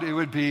out, it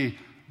would be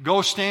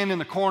go stand in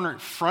the corner in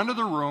front of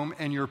the room,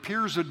 and your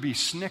peers would be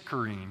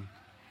snickering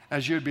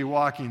as you'd be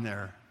walking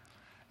there.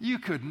 You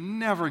could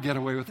never get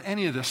away with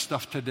any of this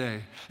stuff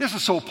today. This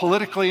is so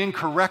politically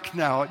incorrect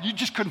now. You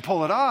just couldn't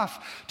pull it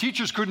off.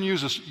 Teachers couldn't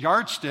use a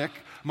yardstick.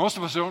 Most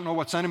of us don't know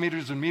what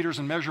centimeters and meters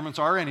and measurements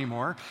are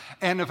anymore.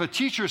 And if a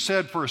teacher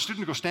said for a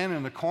student to go stand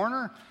in the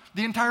corner,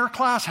 the entire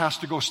class has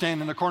to go stand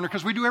in the corner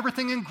because we do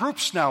everything in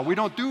groups now. We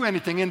don't do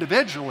anything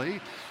individually.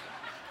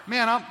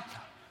 Man,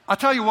 I'll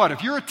tell you what,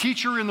 if you're a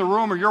teacher in the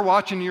room or you're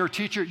watching your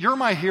teacher, you're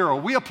my hero.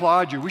 We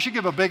applaud you. We should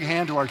give a big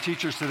hand to our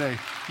teachers today.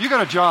 You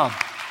got a job.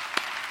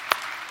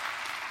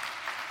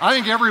 I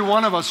think every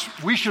one of us,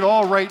 we should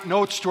all write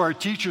notes to our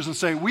teachers and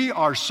say, we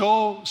are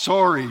so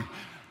sorry.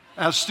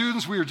 As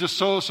students, we are just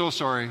so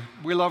sorry.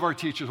 We love our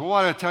teachers. Well,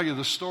 why did I tell you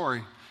the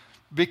story?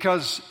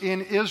 Because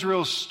in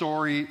Israel's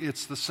story,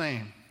 it's the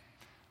same.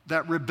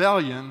 That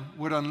rebellion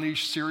would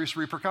unleash serious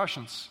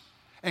repercussions.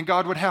 And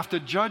God would have to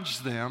judge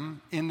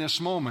them in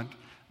this moment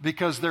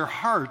because their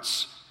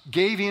hearts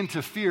gave in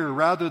to fear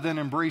rather than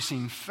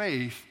embracing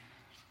faith,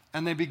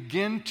 and they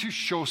begin to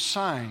show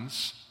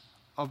signs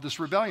of this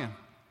rebellion.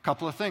 A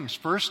couple of things.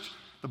 First,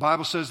 the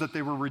Bible says that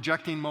they were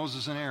rejecting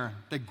Moses and Aaron.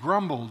 They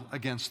grumbled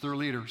against their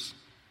leaders.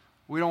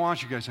 We don't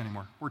want you guys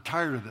anymore. We're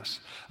tired of this.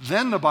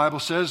 Then the Bible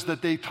says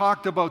that they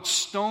talked about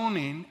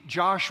stoning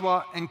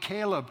Joshua and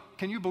Caleb.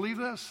 Can you believe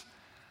this?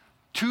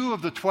 2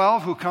 of the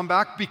 12 who come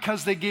back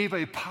because they gave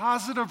a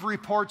positive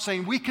report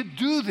saying we could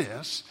do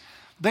this.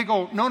 They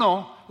go,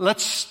 no,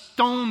 let's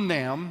stone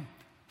them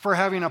for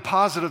having a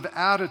positive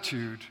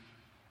attitude.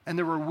 And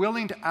they were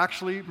willing to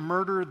actually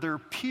murder their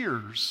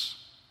peers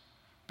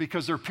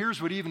because their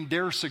peers would even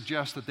dare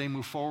suggest that they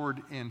move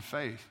forward in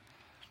faith.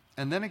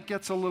 And then it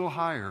gets a little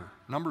higher.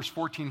 Numbers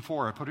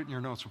 14:4, I put it in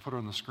your notes, we'll put it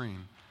on the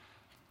screen.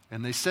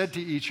 And they said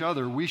to each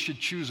other, we should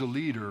choose a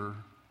leader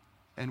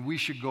and we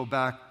should go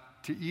back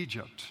to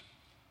Egypt.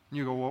 And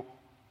you go, well,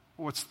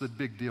 what's the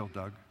big deal,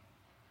 Doug?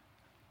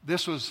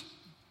 This was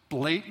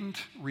blatant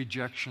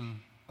rejection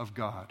of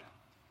God.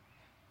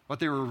 What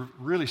they were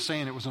really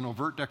saying, it was an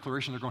overt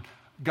declaration. They're going,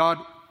 God,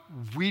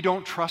 we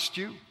don't trust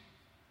you.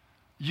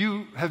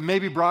 You have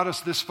maybe brought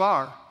us this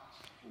far.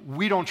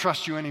 We don't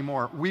trust you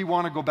anymore. We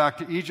want to go back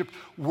to Egypt.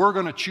 We're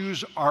going to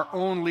choose our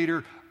own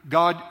leader.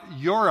 God,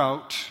 you're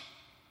out,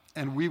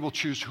 and we will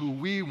choose who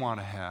we want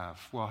to have.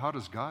 Well, how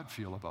does God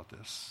feel about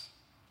this?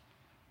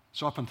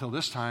 So up until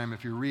this time,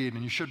 if you read,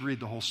 and you should read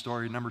the whole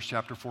story, Numbers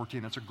chapter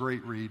 14, it's a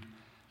great read.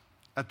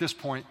 At this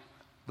point,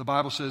 the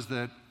Bible says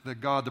that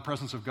God, the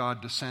presence of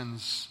God,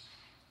 descends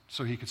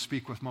so he could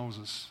speak with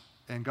Moses.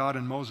 And God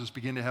and Moses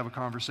begin to have a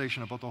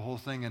conversation about the whole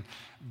thing. And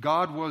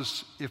God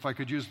was, if I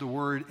could use the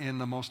word in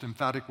the most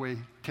emphatic way,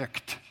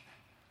 ticked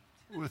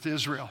with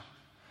Israel.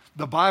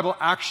 The Bible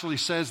actually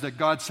says that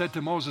God said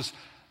to Moses,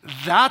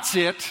 that's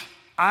it.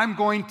 I'm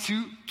going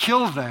to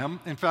kill them.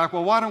 In fact,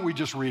 well, why don't we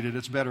just read it?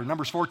 It's better.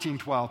 Numbers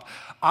 14:12.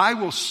 I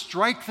will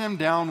strike them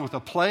down with a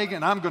plague,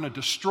 and I'm going to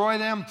destroy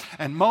them.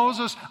 And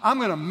Moses, I'm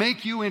going to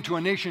make you into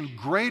a nation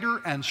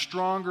greater and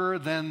stronger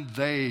than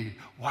they.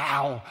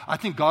 Wow. I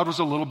think God was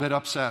a little bit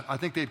upset. I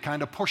think they'd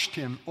kind of pushed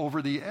him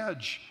over the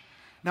edge.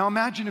 Now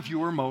imagine if you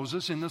were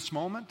Moses in this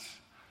moment.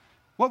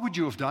 What would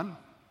you have done?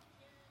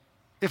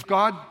 if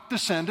God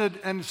descended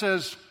and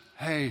says,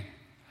 hey,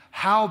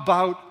 how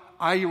about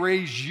I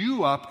raise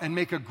you up and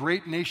make a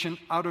great nation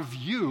out of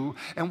you,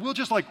 and we'll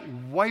just like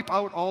wipe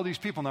out all these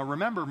people. Now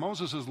remember,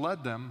 Moses has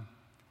led them.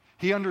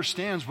 He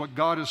understands what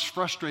God is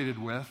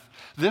frustrated with.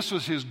 This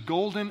was his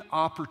golden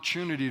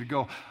opportunity to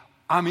go,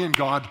 I'm in,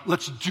 God.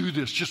 Let's do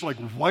this. Just like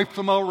wipe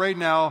them out right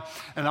now,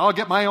 and I'll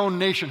get my own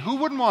nation. Who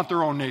wouldn't want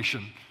their own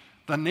nation?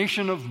 The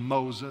nation of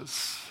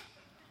Moses.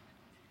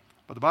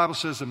 But the Bible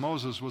says that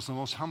Moses was the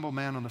most humble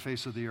man on the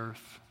face of the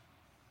earth.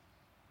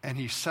 And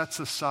he sets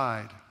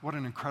aside, what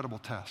an incredible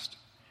test.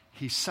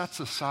 He sets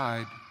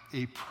aside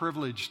a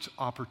privileged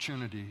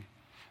opportunity.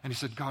 And he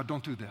said, God,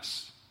 don't do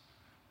this.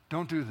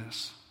 Don't do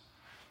this.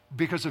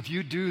 Because if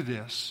you do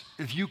this,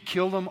 if you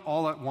kill them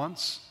all at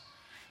once,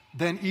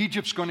 then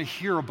Egypt's going to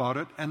hear about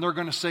it, and they're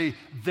going to say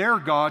their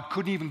God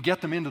couldn't even get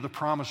them into the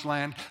promised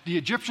land. The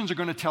Egyptians are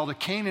going to tell the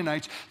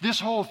Canaanites, this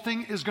whole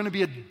thing is going to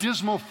be a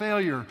dismal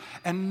failure,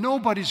 and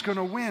nobody's going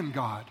to win,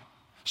 God.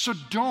 So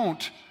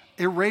don't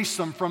erase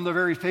them from the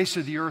very face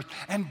of the earth,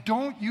 and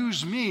don't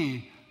use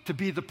me to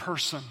be the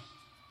person.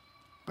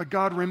 But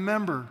God,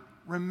 remember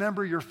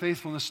your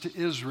faithfulness to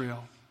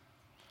Israel.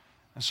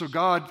 And so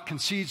God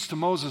concedes to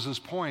Moses'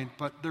 point,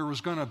 but there was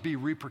going to be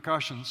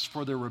repercussions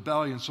for their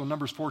rebellion. So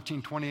Numbers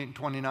 14, 28 and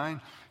 29,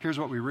 here's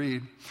what we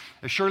read.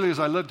 As surely as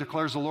I live,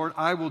 declares the Lord,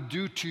 I will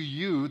do to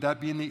you, that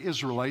being the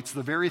Israelites,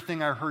 the very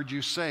thing I heard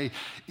you say.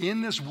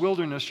 In this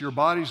wilderness your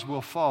bodies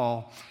will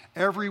fall,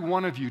 every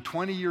one of you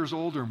 20 years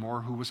old or more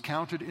who was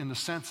counted in the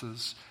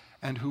census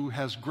and who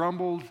has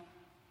grumbled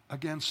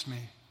against me.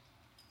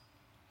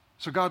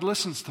 So God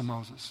listens to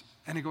Moses,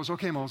 and he goes,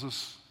 okay,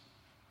 Moses,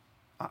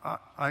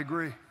 I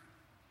agree.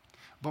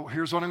 But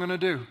here's what I'm going to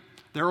do.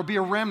 There will be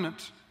a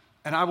remnant,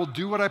 and I will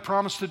do what I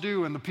promised to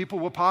do, and the people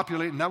will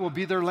populate, and that will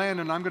be their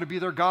land, and I'm going to be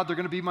their God. They're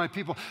going to be my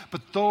people.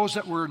 But those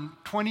that were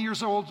 20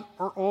 years old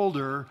or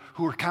older,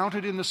 who were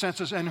counted in the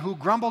census, and who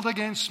grumbled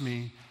against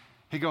me,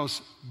 he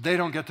goes, they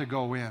don't get to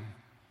go in.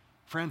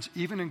 Friends,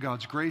 even in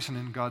God's grace and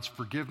in God's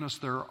forgiveness,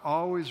 there are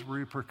always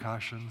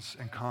repercussions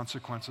and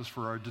consequences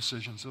for our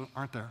decisions,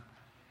 aren't there?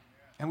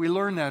 And we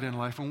learn that in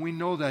life, and we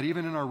know that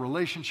even in our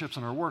relationships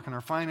and our work and our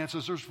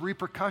finances, there's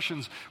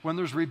repercussions when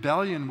there's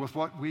rebellion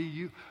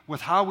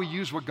with how we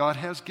use what God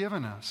has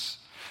given us.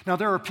 Now,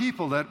 there are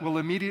people that will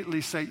immediately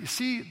say, you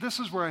see,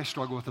 this is where I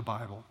struggle with the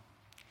Bible.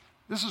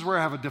 This is where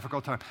I have a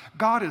difficult time.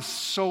 God is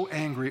so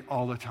angry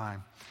all the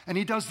time, and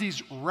he does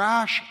these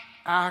rash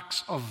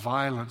acts of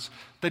violence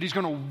that he's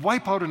going to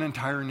wipe out an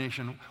entire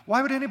nation.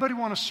 Why would anybody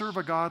want to serve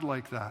a God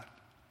like that?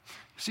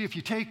 See, if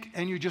you take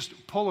and you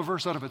just pull a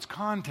verse out of its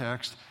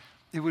context,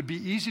 it would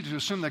be easy to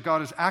assume that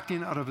God is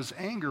acting out of his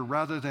anger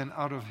rather than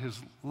out of his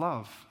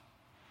love.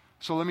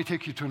 So let me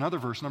take you to another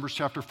verse, Numbers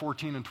chapter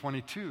 14 and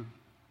 22.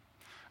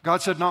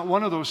 God said, not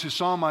one of those who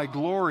saw my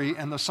glory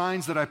and the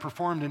signs that I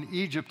performed in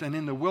Egypt and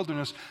in the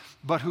wilderness,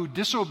 but who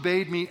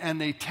disobeyed me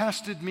and they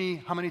tested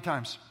me, how many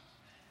times?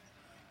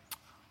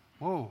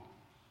 Whoa,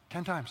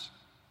 10 times.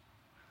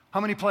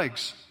 How many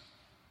plagues?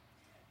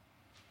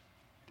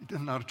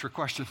 Not a trick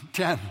question.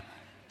 10.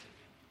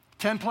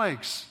 10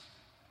 plagues.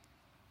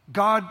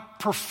 God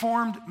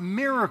performed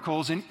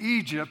miracles in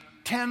Egypt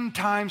 10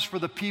 times for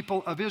the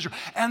people of Israel.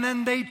 And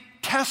then they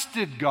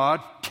tested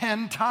God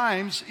 10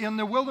 times in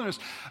the wilderness.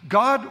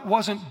 God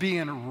wasn't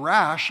being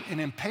rash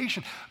and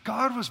impatient.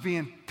 God was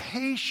being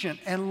patient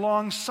and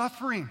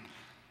long-suffering.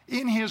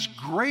 In his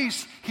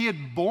grace, he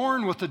had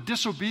borne with the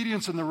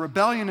disobedience and the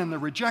rebellion and the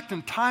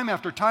rejection time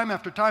after time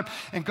after time.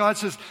 And God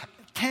says,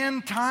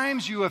 10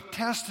 times you have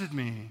tested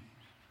me.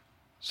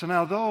 So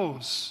now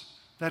those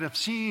that have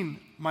seen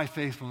my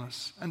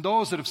faithfulness and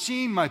those that have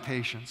seen my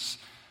patience,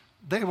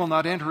 they will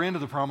not enter into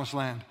the promised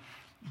land.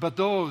 But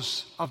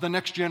those of the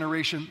next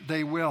generation,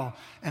 they will.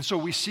 And so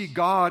we see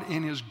God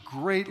in his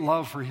great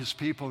love for his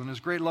people and his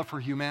great love for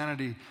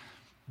humanity.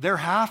 There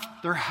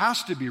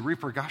has to be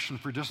repercussion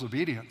for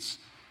disobedience.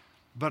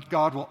 But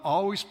God will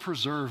always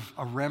preserve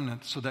a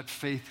remnant so that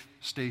faith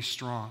stays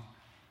strong.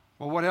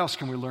 Well, what else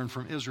can we learn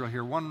from Israel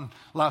here? One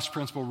last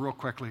principle real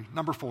quickly.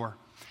 Number 4.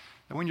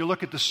 And when you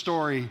look at the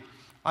story,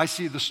 I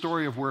see the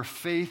story of where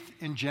faith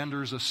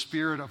engenders a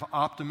spirit of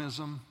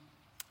optimism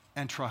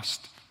and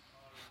trust.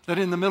 That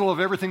in the middle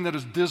of everything that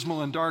is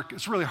dismal and dark,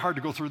 it's really hard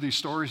to go through these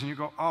stories and you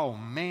go, oh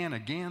man,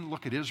 again,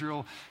 look at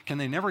Israel. Can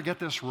they never get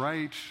this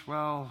right?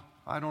 Well,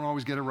 I don't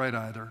always get it right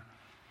either.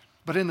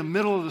 But in the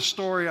middle of the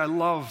story, I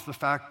love the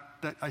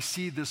fact that I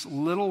see this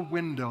little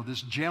window,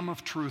 this gem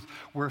of truth,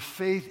 where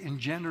faith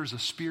engenders a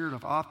spirit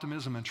of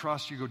optimism and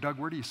trust. You go, Doug,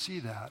 where do you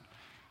see that?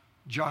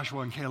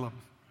 Joshua and Caleb.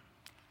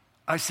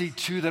 I see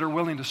two that are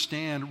willing to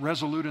stand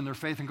resolute in their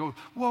faith and go,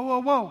 whoa, whoa,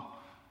 whoa.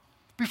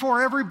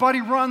 Before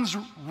everybody runs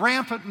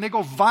rampant and they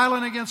go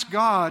violent against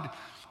God,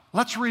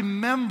 let's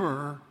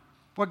remember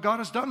what God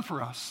has done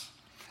for us.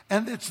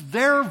 And it's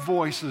their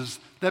voices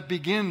that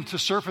begin to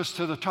surface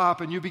to the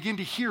top, and you begin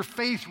to hear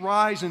faith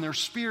rise in their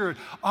spirit,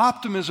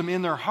 optimism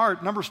in their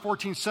heart. Numbers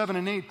 14, 7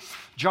 and 8,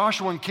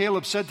 Joshua and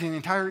Caleb said to the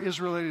entire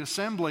Israelite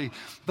assembly,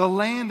 the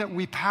land that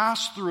we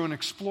passed through and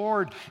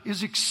explored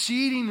is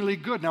exceedingly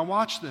good. Now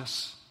watch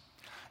this.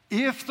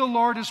 If the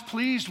Lord is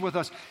pleased with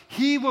us,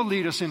 He will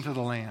lead us into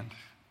the land,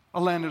 a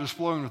land that is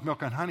flowing with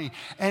milk and honey,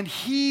 and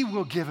He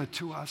will give it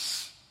to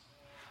us.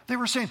 They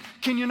were saying,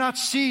 can you not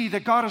see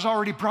that God has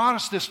already brought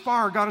us this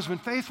far? God has been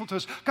faithful to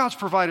us. God's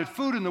provided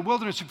food in the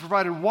wilderness. He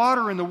provided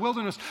water in the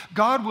wilderness.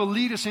 God will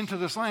lead us into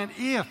this land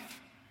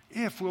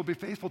if we'll be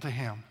faithful to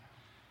Him.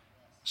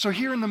 So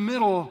here in the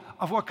middle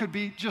of what could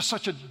be just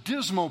such a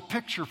dismal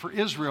picture for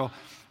Israel,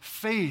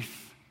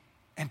 faith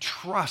and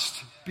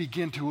trust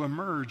begin to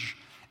emerge,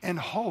 and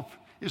hope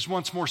is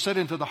once more set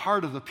into the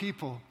heart of the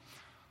people.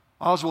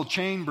 Oswald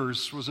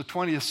Chambers was a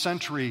 20th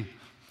century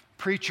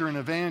preacher and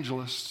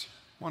evangelist.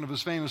 One of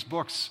his famous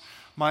books,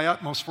 My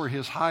Utmost for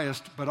His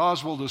Highest, but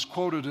Oswald is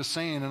quoted as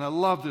saying, and I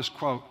love this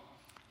quote,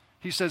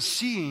 he says,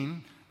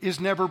 seeing is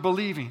never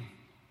believing.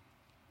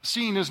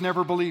 Seeing is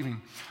never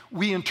believing.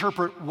 We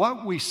interpret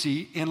what we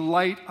see in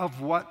light of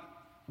what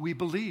we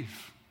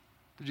believe.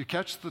 Did you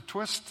catch the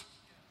twist?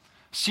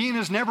 Seeing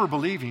is never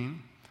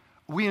believing.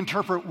 We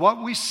interpret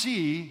what we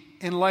see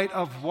in light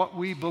of what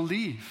we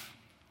believe.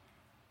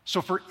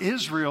 So for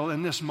Israel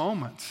in this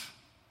moment,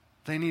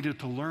 they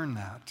needed to learn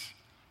that.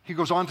 He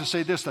goes on to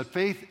say this, that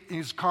faith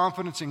is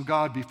confidence in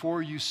God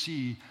before you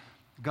see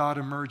God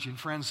emerging.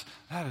 Friends,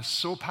 that is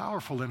so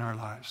powerful in our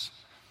lives.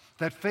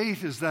 That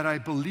faith is that I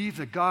believe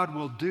that God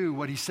will do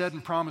what He said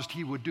and promised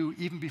He would do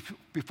even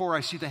before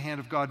I see the hand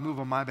of God move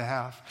on my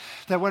behalf.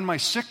 That when my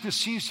sickness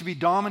seems to be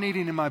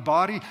dominating in my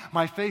body,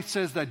 my faith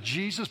says that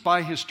Jesus,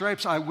 by His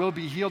stripes, I will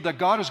be healed. That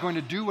God is going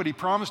to do what He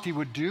promised He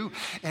would do.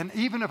 And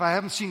even if I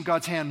haven't seen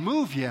God's hand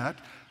move yet,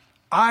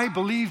 I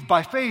believe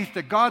by faith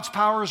that God's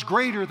power is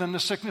greater than the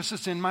sickness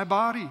that's in my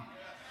body.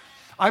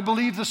 I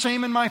believe the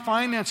same in my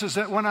finances,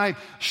 that when I'm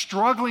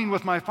struggling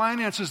with my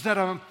finances, that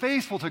I'm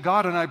faithful to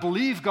God and I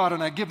believe God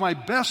and I give my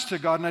best to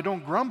God and I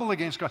don't grumble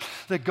against God.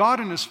 That God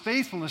in His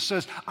faithfulness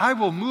says, I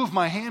will move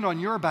my hand on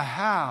your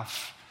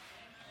behalf.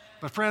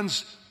 But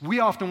friends,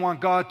 we often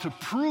want God to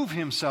prove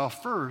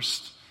Himself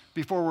first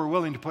before we're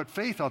willing to put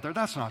faith out there.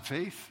 That's not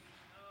faith.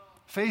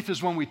 Faith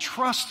is when we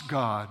trust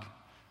God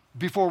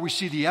before we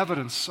see the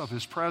evidence of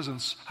His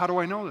presence. How do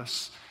I know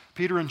this?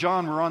 Peter and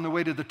John were on the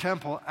way to the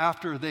temple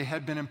after they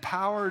had been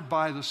empowered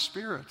by the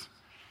Spirit.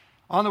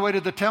 On the way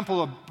to the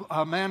temple,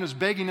 a man is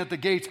begging at the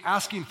gates,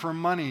 asking for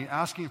money,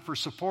 asking for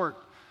support.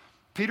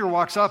 Peter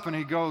walks up and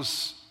he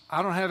goes,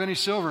 I don't have any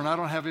silver and I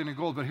don't have any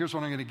gold, but here's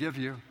what I'm going to give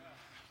you.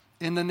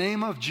 In the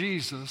name of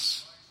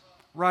Jesus,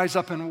 rise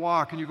up and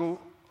walk. And you go,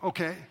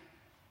 okay.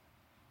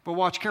 But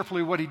watch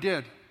carefully what he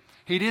did.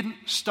 He didn't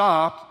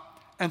stop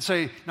and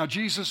say, now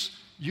Jesus,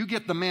 you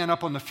get the man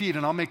up on the feet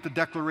and I'll make the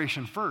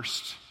declaration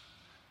first.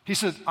 He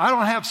said, I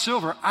don't have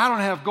silver, I don't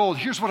have gold.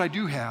 Here's what I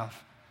do have.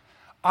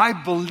 I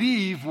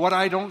believe what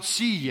I don't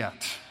see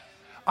yet.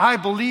 I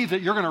believe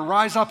that you're going to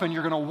rise up and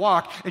you're going to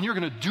walk and you're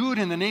going to do it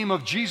in the name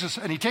of Jesus.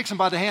 And he takes him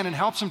by the hand and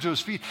helps him to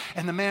his feet.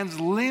 And the man's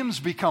limbs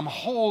become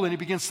whole and he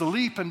begins to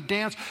leap and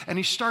dance. And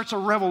he starts a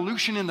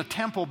revolution in the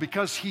temple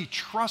because he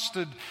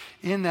trusted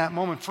in that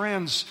moment.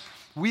 Friends,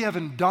 we have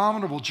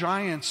indomitable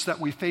giants that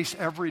we face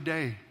every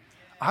day.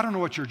 I don't know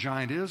what your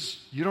giant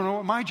is. You don't know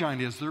what my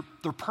giant is.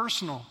 They're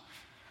personal.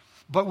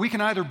 But we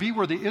can either be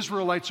where the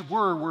Israelites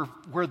were,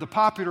 where the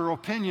popular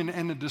opinion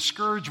and the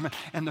discouragement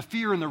and the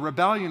fear and the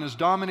rebellion is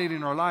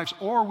dominating our lives,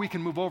 or we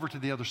can move over to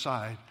the other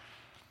side,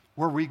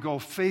 where we go,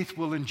 faith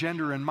will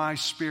engender in my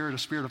spirit a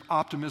spirit of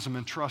optimism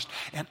and trust,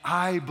 and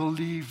I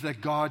believe that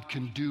God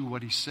can do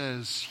what He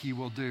says He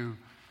will do.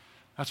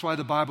 That's why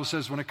the Bible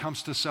says when it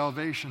comes to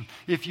salvation,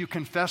 if you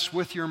confess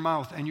with your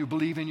mouth and you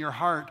believe in your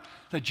heart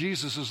that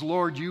Jesus is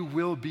Lord, you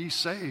will be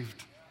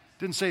saved.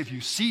 It didn't say if you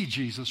see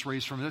Jesus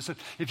raised from the dead. It said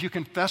if you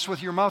confess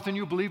with your mouth and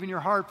you believe in your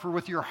heart, for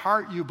with your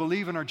heart you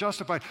believe and are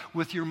justified.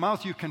 With your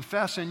mouth you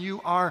confess and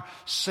you are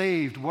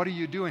saved. What are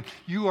you doing?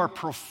 You are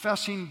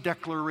professing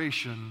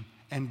declaration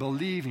and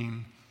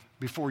believing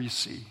before you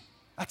see.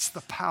 That's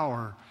the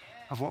power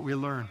of what we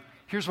learn.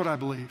 Here's what I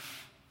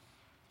believe.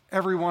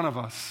 Every one of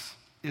us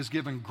is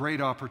given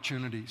great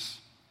opportunities.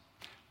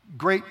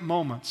 Great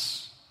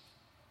moments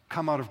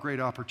come out of great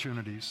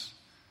opportunities.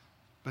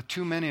 But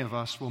too many of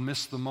us will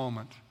miss the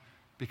moment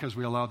because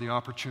we allow the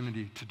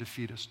opportunity to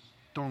defeat us.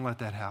 Don't let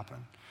that happen,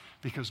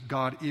 because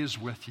God is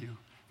with you.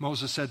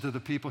 Moses said to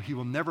the people, He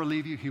will never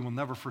leave you, He will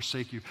never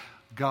forsake you.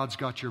 God's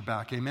got your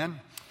back.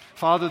 Amen?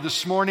 Father,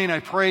 this morning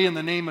I pray in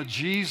the name of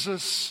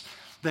Jesus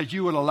that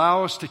you would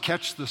allow us to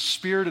catch the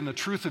spirit and the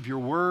truth of your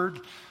word,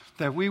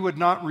 that we would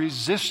not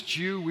resist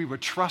you, we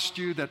would trust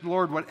you, that,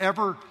 Lord,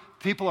 whatever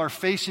people are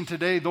facing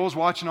today, those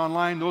watching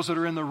online, those that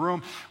are in the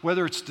room,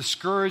 whether it's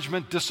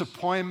discouragement,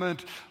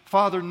 disappointment,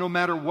 Father, no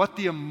matter what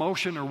the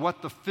emotion or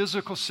what the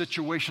physical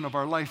situation of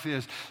our life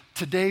is,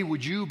 today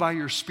would you, by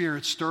your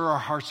Spirit, stir our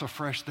hearts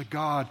afresh that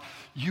God,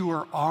 you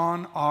are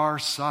on our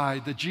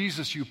side, that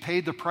Jesus, you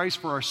paid the price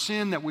for our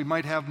sin, that we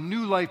might have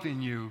new life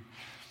in you.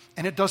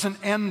 And it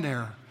doesn't end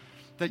there,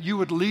 that you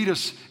would lead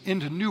us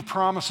into new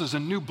promises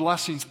and new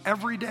blessings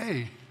every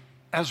day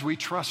as we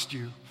trust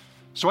you.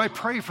 So I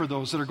pray for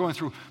those that are going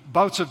through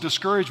bouts of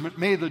discouragement.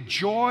 May the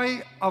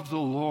joy of the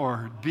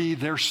Lord be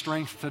their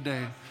strength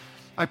today.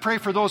 I pray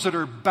for those that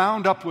are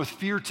bound up with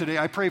fear today.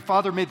 I pray,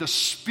 Father, may the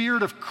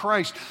Spirit of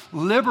Christ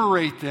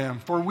liberate them,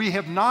 for we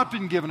have not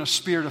been given a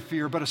spirit of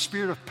fear, but a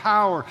spirit of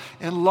power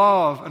and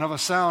love and of a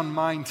sound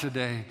mind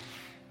today.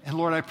 And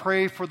Lord, I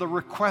pray for the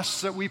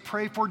requests that we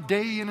pray for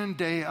day in and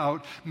day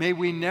out. May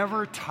we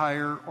never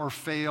tire or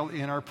fail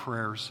in our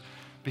prayers,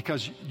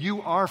 because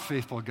you are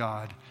faithful,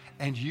 God,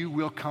 and you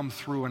will come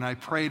through. And I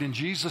pray it in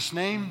Jesus'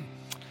 name.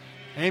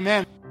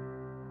 Amen.